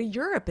I go to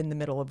Europe in the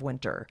middle of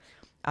winter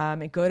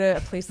and go to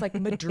a place like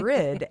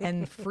Madrid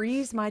and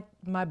freeze my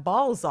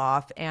balls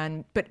off.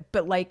 And but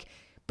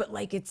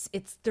it's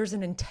there's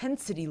an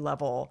intensity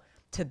level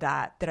to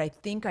that I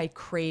think I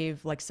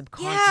crave like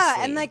subconsciously. Yeah,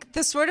 and like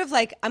the sort of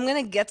like, I'm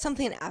gonna get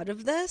something out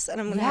of this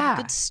and I'm gonna have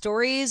good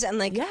stories, and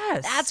like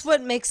that's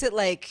what makes it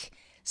like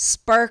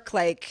spark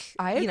like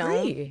I agree.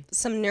 Know,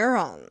 some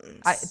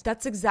neurons.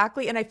 That's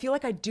exactly, and I feel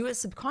like I do it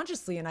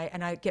subconsciously, and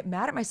I get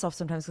mad at myself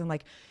sometimes. I'm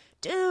like,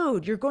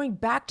 dude, you're going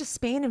back to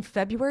Spain in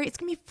February. It's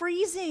gonna be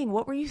freezing.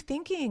 What were you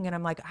thinking? And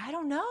I'm like, I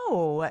don't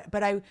know,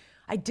 but I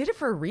did it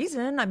for a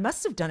reason. I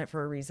must have done it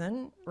for a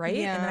reason, right?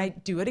 Yeah. And then I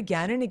do it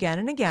again and again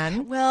and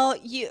again. Well,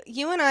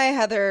 you and I,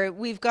 Heather,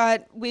 we've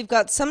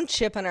got some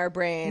chip in our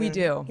brain. We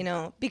do. You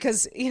know,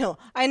 because, you know,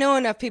 I know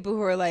enough people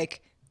who are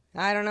like,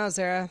 I don't know,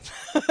 Sarah.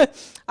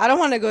 I don't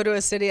want to go to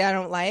a city I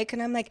don't like.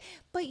 And I'm like,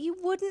 but you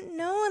wouldn't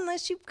know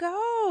unless you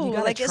go. You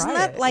gotta like, try isn't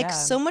that it. like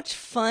so much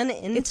fun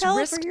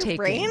intel for your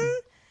brain?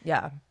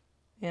 Yeah.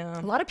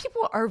 Yeah. A lot of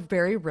people are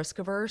very risk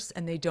averse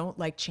and they don't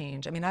like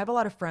change. I mean, I have a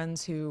lot of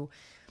friends who,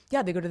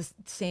 they go to the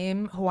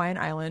same Hawaiian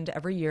island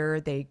every year.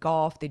 They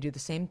golf, they do the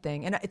same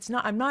thing. And it's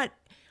not, I'm not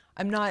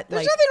There's like,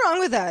 nothing wrong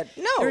with that.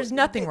 No, there's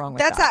nothing wrong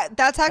with that.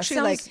 That's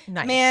actually like,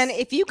 nice. Man,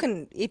 if you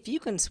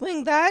can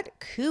swing that,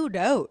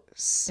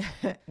 kudos.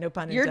 No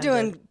pun intended. You're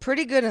doing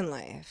pretty good in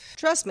life.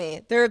 Trust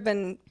me. There have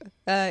been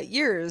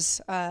years,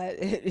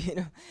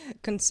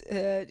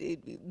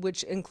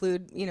 which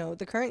include,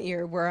 the current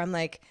year, where I'm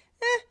like,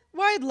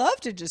 well, I'd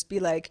love to just be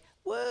like,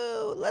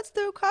 whoa, let's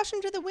throw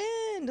caution to the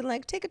wind and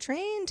like take a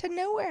train to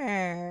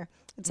nowhere.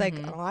 It's like,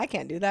 oh, I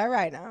can't do that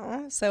right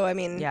now. So, I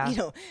mean,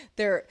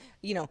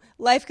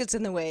 life gets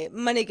in the way,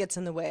 money gets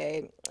in the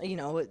way,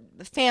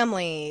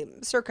 family,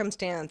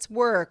 circumstance,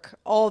 work,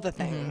 all the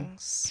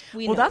things.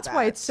 Well, that's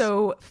why it's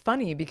so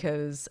funny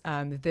because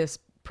this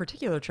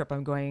particular trip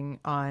I'm going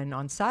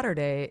on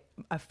Saturday,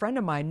 a friend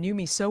of mine knew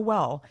me so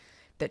well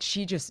that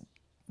she just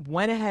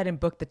went ahead and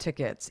booked the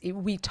tickets.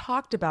 We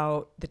talked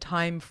about the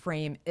time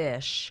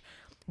frame-ish.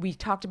 We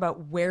talked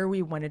about where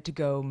we wanted to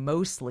go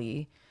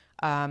mostly.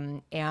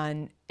 And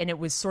it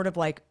was sort of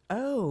like,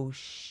 oh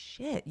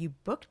shit, you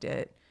booked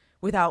it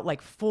without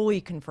like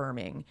fully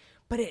confirming.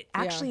 But it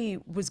actually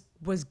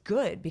was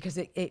good because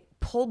it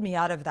pulled me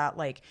out of that,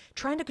 like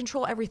trying to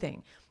control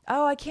everything.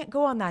 Oh, I can't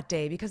go on that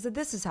day because of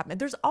this is happening.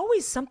 There's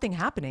always something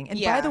happening.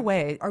 And by the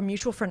way, our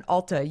mutual friend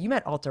Alta, you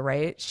met Alta,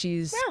 right?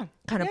 She's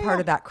kind of part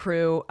of that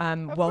crew.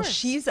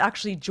 She's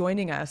actually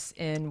joining us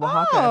in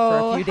Oaxaca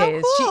for a few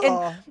days.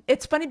 Cool. And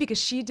it's funny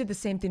because she did the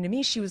same thing to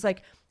me. She was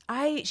like,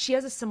 she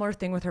has a similar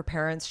thing with her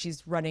parents.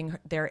 She's running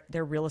their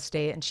real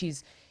estate and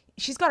she's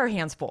got her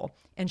hands full.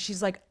 And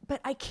she's like, but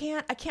I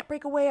can't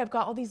break away. I've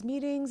got all these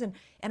meetings. And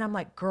I'm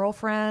like,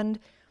 girlfriend,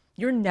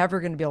 you're never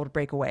going to be able to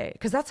break away.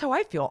 Because that's how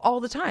I feel all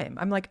the time.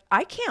 I'm like,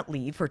 I can't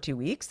leave for 2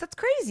 weeks. That's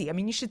crazy. I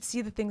mean, you should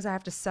see the things I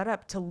have to set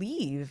up to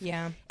leave.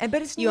 Yeah.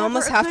 But it's you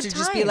almost have to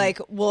just be like,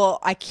 well,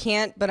 I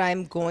can't, but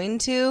I'm going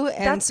to.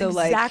 And that's so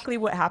exactly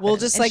what happened. We'll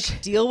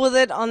just deal with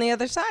it on the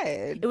other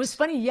side. It was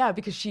funny, yeah,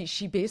 because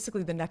she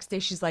basically the next day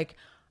she's like,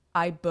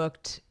 I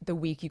booked the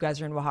week you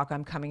guys are in Oaxaca.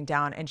 I'm coming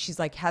down. And she's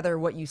like, Heather,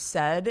 what you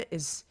said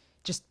is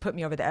just put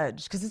me over the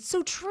edge because it's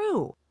so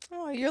true.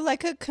 Oh, you're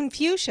like a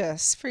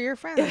Confucius for your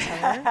friends,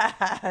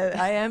 Heather.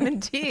 I am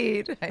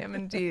indeed.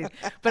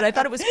 But I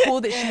thought it was cool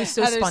that she was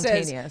so Heather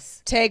spontaneous.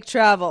 Says, take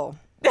travel.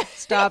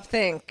 Stop,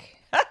 think.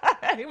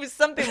 It was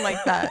something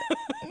like that.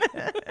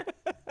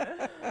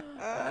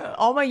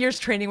 All my years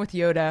training with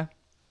Yoda.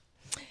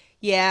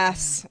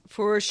 Yes,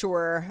 for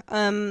sure.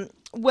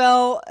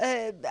 Well,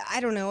 I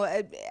don't know.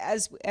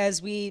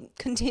 As we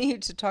continue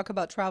to talk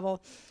about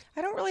travel,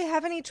 I don't really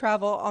have any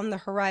travel on the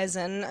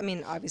horizon. I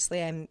mean,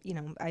 obviously,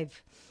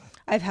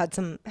 I've had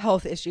some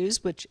health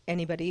issues, which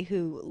anybody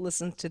who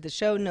listens to the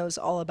show knows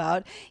all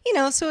about.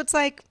 So it's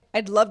like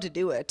I'd love to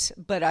do it,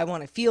 but I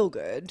want to feel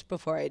good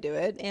before I do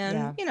it,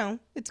 and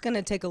it's going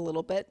to take a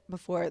little bit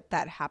before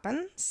that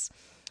happens.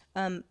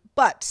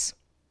 But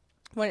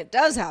when it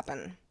does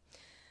happen,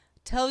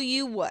 tell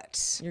you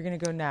what, you're going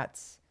to go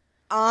nuts.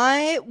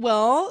 I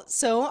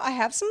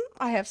have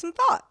some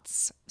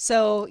thoughts.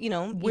 So,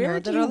 where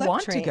do you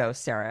want to go,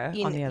 Sarah,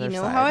 on the other side?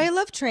 You know how I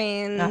love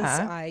trains.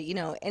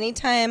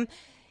 Anytime,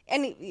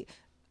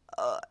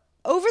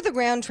 over the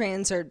ground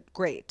trains are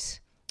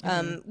great.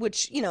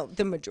 Which,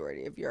 the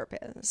majority of Europe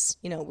is,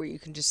 where you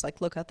can just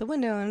like look out the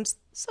window and it's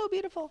so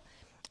beautiful.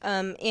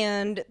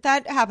 And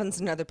that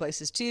happens in other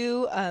places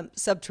too.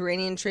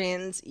 Subterranean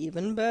trains,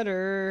 even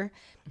better.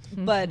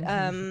 But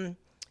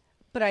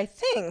I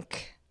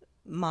think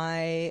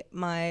my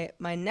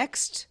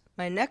next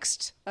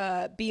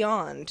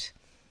beyond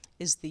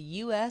is the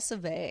US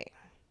of A.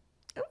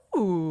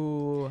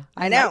 Ooh,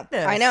 I know.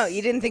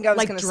 You didn't think I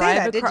was going to say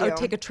that, did you? Or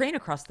take a train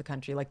across the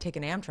country, like take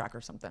an Amtrak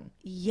or something.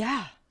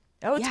 Yeah.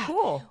 Oh, it's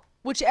cool.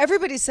 Which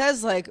everybody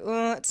says like,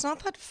 it's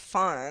not that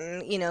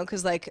fun,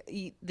 because like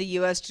the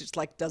US just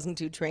like doesn't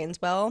do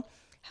trains well.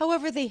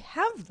 However, they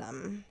have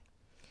them,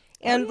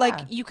 and like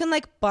you can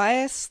like buy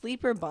a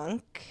sleeper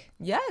bunk.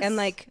 Yes. And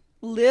like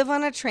live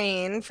on a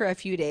train for a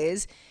few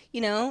days,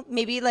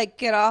 maybe like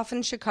get off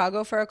in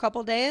Chicago for a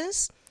couple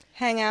days,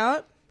 hang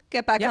out,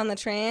 get back on the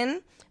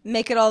train,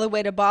 make it all the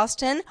way to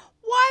Boston.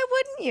 Why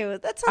wouldn't you?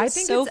 That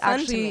sounds so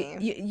fun to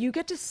me. You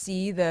get to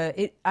see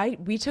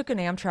we took an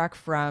Amtrak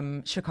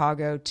from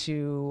Chicago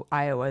to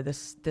Iowa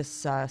this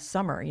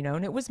summer,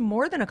 and it was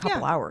more than a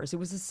couple hours. It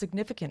was a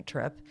significant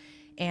trip.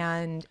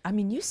 And I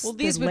mean, these would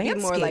be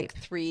more like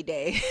 3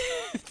 days.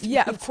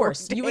 Yeah, of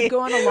course. You would go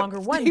on a longer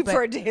one.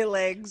 4 day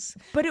legs.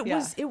 But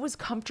it was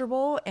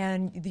comfortable,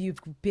 and you've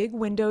big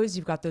windows.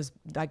 You've got those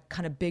like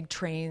kind of big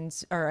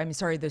trains,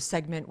 the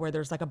segment where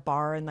there's like a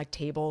bar and like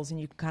tables, and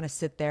you can kind of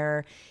sit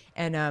there.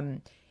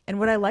 And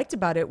what I liked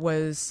about it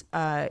was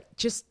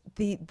just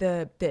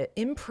the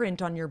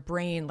imprint on your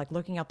brain, like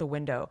looking out the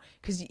window,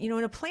 because in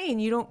a plane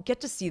you don't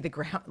get to see the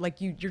ground.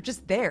 Like you're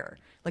just there.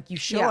 Like you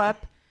show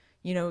up.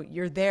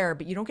 You're there,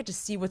 but you don't get to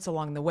see what's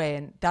along the way.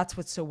 And that's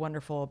what's so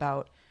wonderful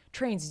about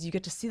trains is you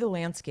get to see the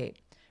landscape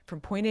from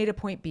point A to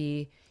point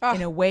B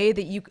in a way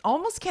that you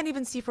almost can't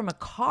even see from a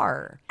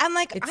car. And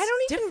like, it's I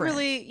don't even different.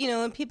 really,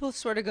 and people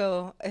sort of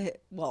go,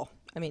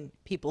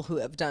 people who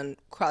have done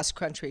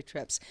cross-country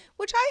trips,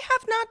 which I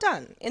have not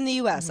done in the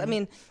U.S. I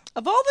mean,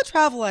 of all the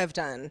travel I've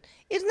done,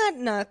 isn't that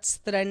nuts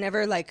that I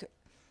never like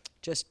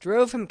just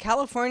drove from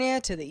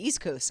California to the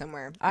East Coast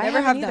somewhere? I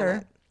never haven't have done either.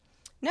 it.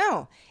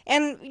 No.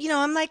 And,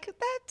 I'm like,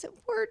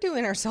 we're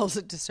doing ourselves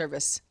a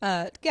disservice.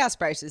 Gas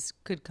prices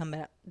could come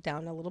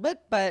down a little bit,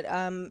 but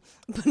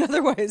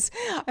otherwise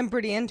I'm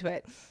pretty into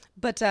it.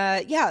 But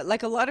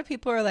like a lot of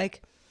people are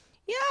like,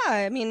 Yeah,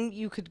 I mean,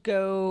 you could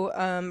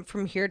go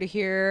from here to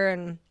here,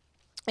 and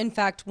in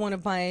fact, one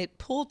of my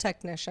pool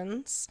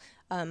technicians,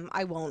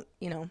 I won't,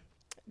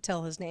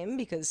 tell his name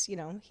because he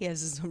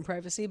has his own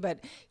privacy,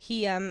 but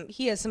he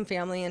has some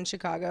family in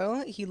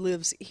Chicago. He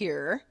lives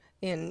here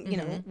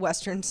in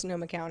Western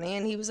Sonoma County,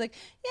 and he was like,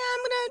 yeah, I'm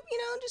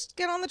gonna just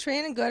get on the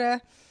train and go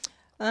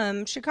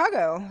to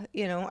Chicago.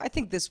 I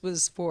think this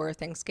was for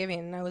Thanksgiving,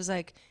 and I was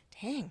like,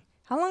 dang,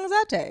 how long does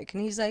that take?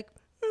 And he's like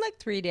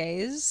 3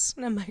 days,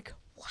 and I'm like,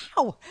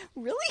 wow,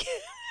 really?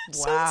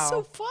 Wow. Sounds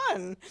so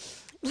fun.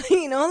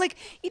 Like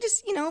you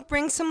just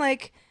bring some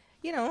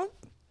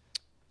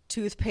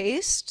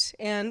toothpaste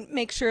and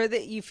make sure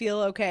that you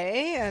feel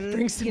okay, and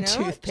bring some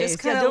toothpaste. Just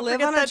kind of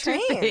live on a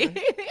train.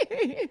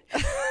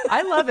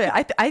 I love it.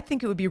 I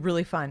think it would be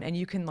really fun, and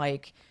you can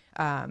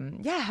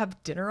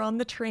have dinner on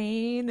the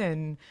train,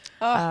 and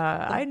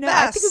I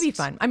think it would be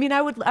fun. I mean,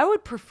 I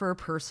would prefer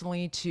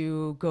personally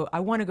to go. I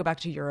want to go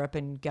back to Europe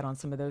and get on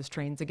some of those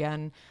trains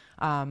again.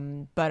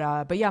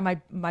 But yeah,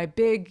 my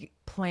big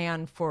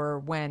plan for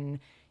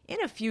when,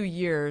 in a few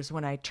years,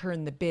 when I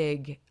turn the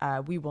big,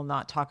 we will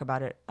not talk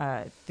about it.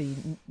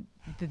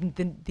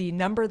 The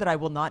number that I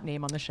will not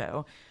name on the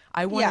show.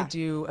 I want to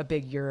do a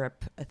big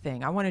Europe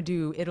thing. I want to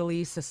do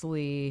Italy,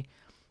 Sicily,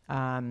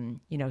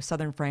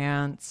 southern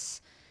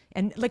France,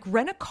 and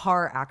rent a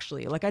car.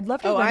 Actually, I'd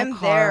love to rent a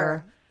car.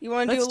 There. You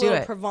want to do a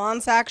little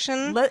Provence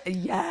action?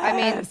 I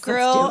mean,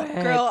 girl,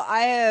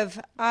 I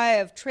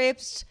have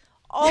traipsed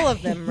all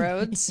of them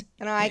roads,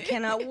 and I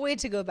cannot wait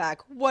to go back.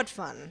 What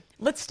fun.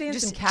 Let's stay in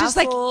some castles.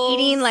 Just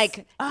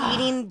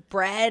eating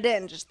bread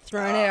and just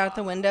throwing it out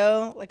the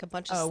window like a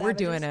bunch of savages. We're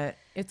doing it.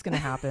 It's going to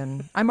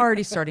happen. I'm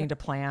already starting to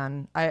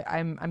plan.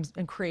 I'm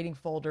creating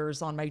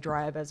folders on my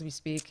drive as we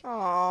speak.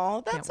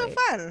 Oh, that's so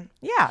fun.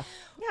 Yeah.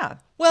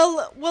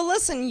 Well,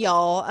 listen,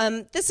 y'all.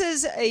 This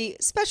is a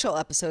special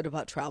episode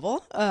about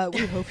travel.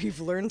 We hope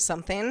you've learned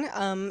something.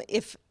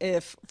 If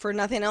for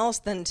nothing else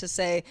than to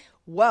say,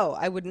 whoa,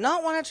 I would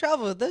not want to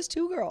travel with those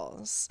two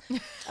girls.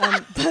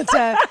 But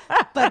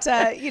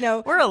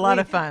we're a lot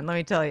of fun, let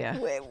me tell you.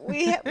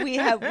 We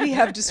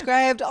have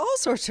described all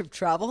sorts of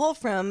travel,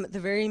 from the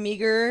very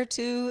meager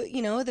to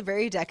the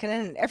very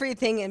decadent, and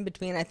everything in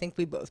between. I think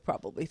we both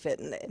probably fit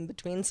in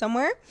between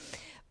somewhere.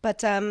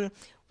 But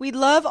we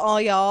love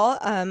all y'all.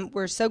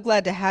 We're so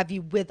glad to have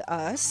you with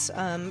us.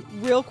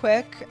 Real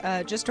quick,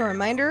 just a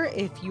reminder,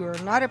 if you're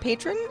not a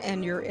patron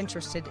and you're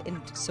interested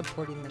in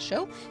supporting the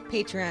show,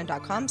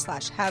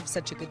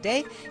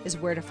 patreon.com/havesuchagoodday is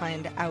where to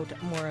find out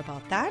more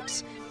about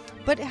that.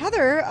 But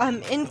Heather,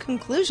 in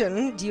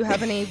conclusion, do you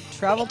have any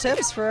travel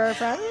tips for our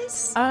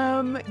friends?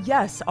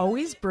 Yes, I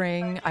always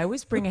bring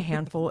a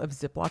handful of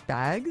Ziploc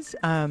bags.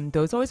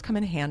 Those always come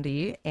in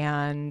handy.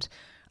 And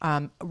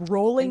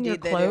rolling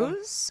Indeed, your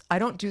clothes. I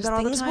don't do that all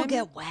the time. Things will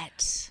get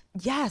wet.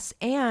 Yes,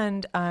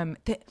 and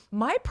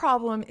my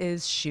problem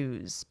is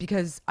shoes,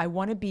 because I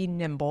want to be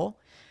nimble,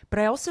 but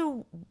I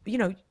also,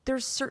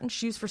 there's certain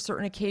shoes for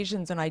certain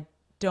occasions, and I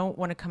don't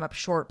want to come up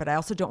short, but I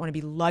also don't want to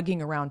be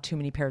lugging around too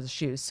many pairs of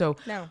shoes. So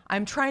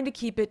I'm trying to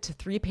keep it to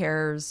 3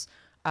 pairs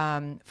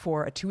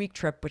for a 2-week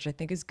trip, which I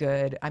think is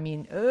good. I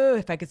mean,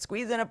 if I could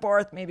squeeze in a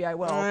 4th, maybe I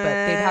will, but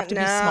they'd have to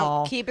be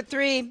small. Keep it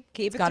 3.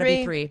 Gotta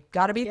be 3.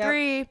 Gotta be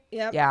 3.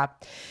 Yep.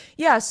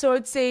 Yeah. So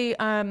I'd say,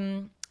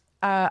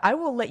 I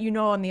will let you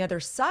know on the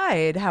other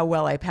side how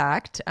well I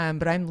packed,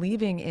 but I'm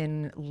leaving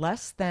in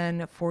less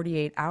than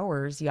 48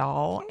 hours,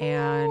 y'all,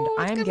 and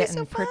I'm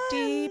getting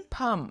pretty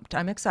pumped.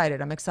 I'm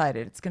excited.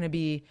 It's gonna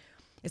be.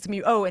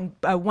 Oh, and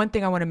one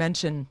thing I want to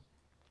mention,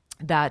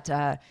 that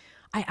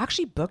I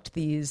actually booked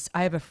these.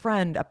 I have a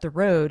friend up the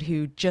road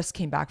who just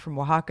came back from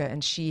Oaxaca,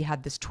 and she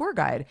had this tour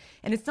guide,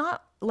 and it's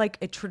not like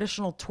a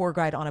traditional tour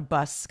guide on a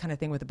bus kind of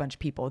thing with a bunch of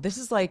people. This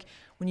is like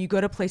when you go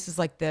to places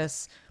like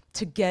this,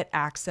 to get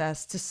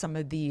access to some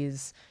of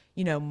these,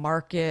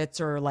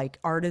 markets or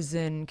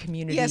artisan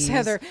communities. Yes,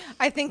 Heather,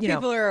 I think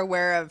people are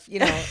aware of,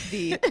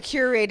 the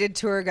curated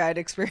tour guide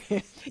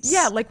experience.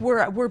 Yeah,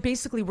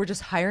 we're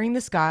just hiring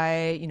this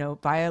guy,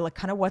 via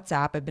kind of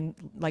WhatsApp. I've been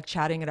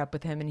chatting it up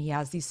with him, and he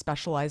has these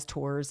specialized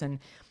tours, and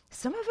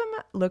some of them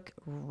look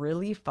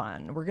really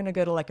fun. We're going to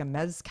go to a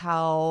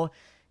mezcal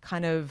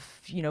kind of,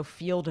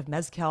 field of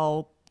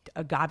mezcal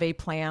agave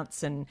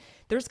plants, and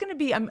there's going to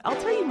be, I'll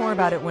tell you more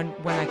about it when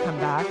I come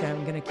back.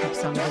 I'm going to keep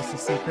some of this a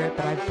secret,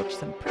 but I've booked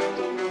some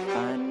pretty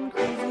fun,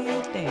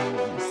 crazy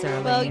things,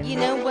 Sarah. Well, you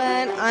know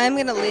what? I'm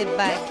going to live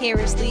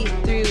vicariously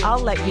through I'll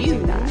let you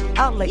do that.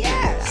 I'll let you do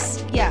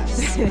that.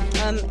 Yes.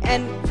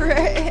 And for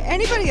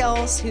anybody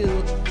else who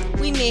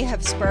we may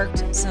have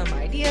sparked some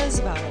ideas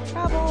about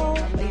travel,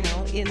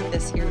 in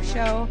this here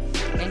show,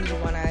 and you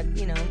want to,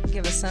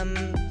 give us some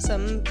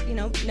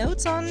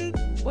notes on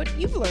what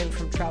you've learned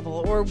from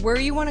travel, or where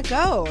you want to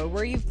go, or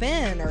where you've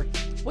been, or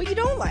what you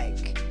don't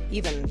like,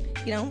 even,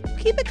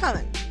 keep it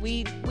coming.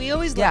 We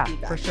always love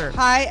feedback. For sure.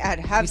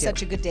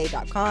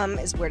 hi@havesuchagoodday.com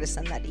is where to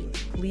send that email.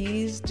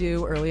 Please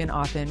do, early and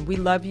often. We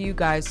love you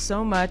guys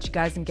so much,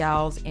 guys and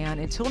gals,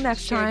 and until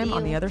next time,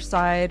 on the other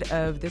side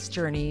of this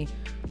journey,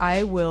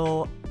 I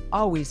will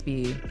always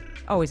be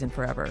always and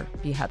forever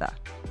be Heather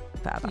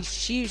Fava.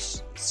 She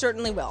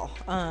certainly will.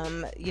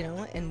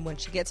 And when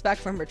she gets back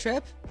from her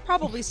trip,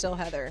 probably still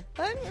Heather.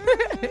 But,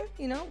 we'll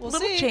see. A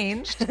little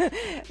changed.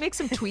 Make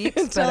some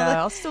tweaks, but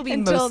I'll still be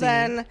until mostly.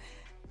 then,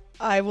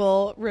 I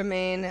will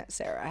remain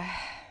Sarah.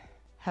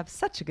 Have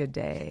such a good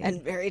day.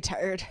 And very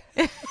tired.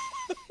 Have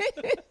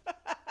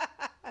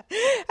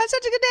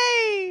such a good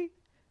day.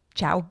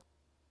 Ciao.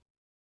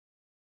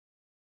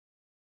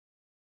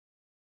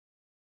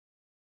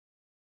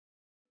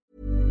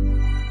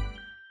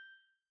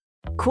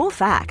 Cool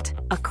fact,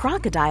 a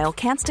crocodile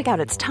can't stick out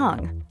its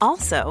tongue.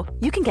 Also,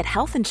 you can get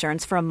health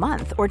insurance for a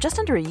month or just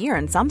under a year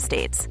in some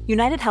states.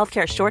 United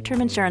Healthcare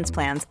short-term insurance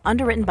plans,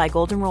 underwritten by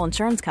Golden Rule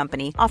Insurance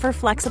Company, offer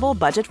flexible,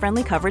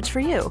 budget-friendly coverage for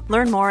you.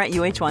 Learn more at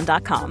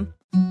UH1.com.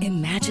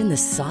 Imagine the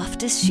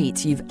softest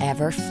sheets you've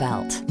ever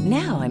felt.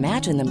 Now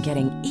imagine them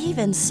getting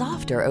even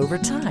softer over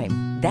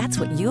time. That's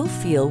what you'll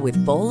feel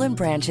with Boll &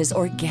 Branch's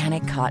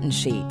organic cotton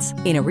sheets.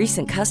 In a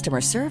recent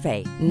customer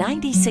survey,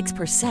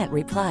 96%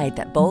 replied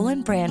that Boll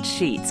 & Branch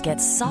sheets get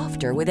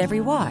softer with every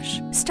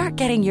wash. Start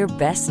getting your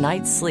best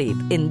night's sleep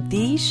in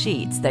these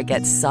sheets that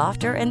get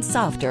softer and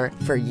softer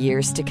for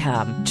years to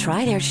come.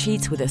 Try their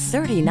sheets with a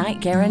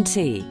 30-night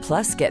guarantee.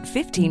 Plus, get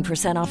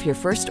 15% off your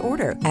first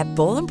order at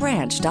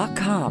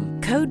bollandbranch.com.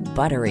 Code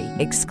BUTTERY.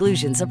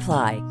 Exclusions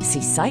apply.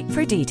 See site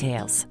for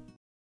details.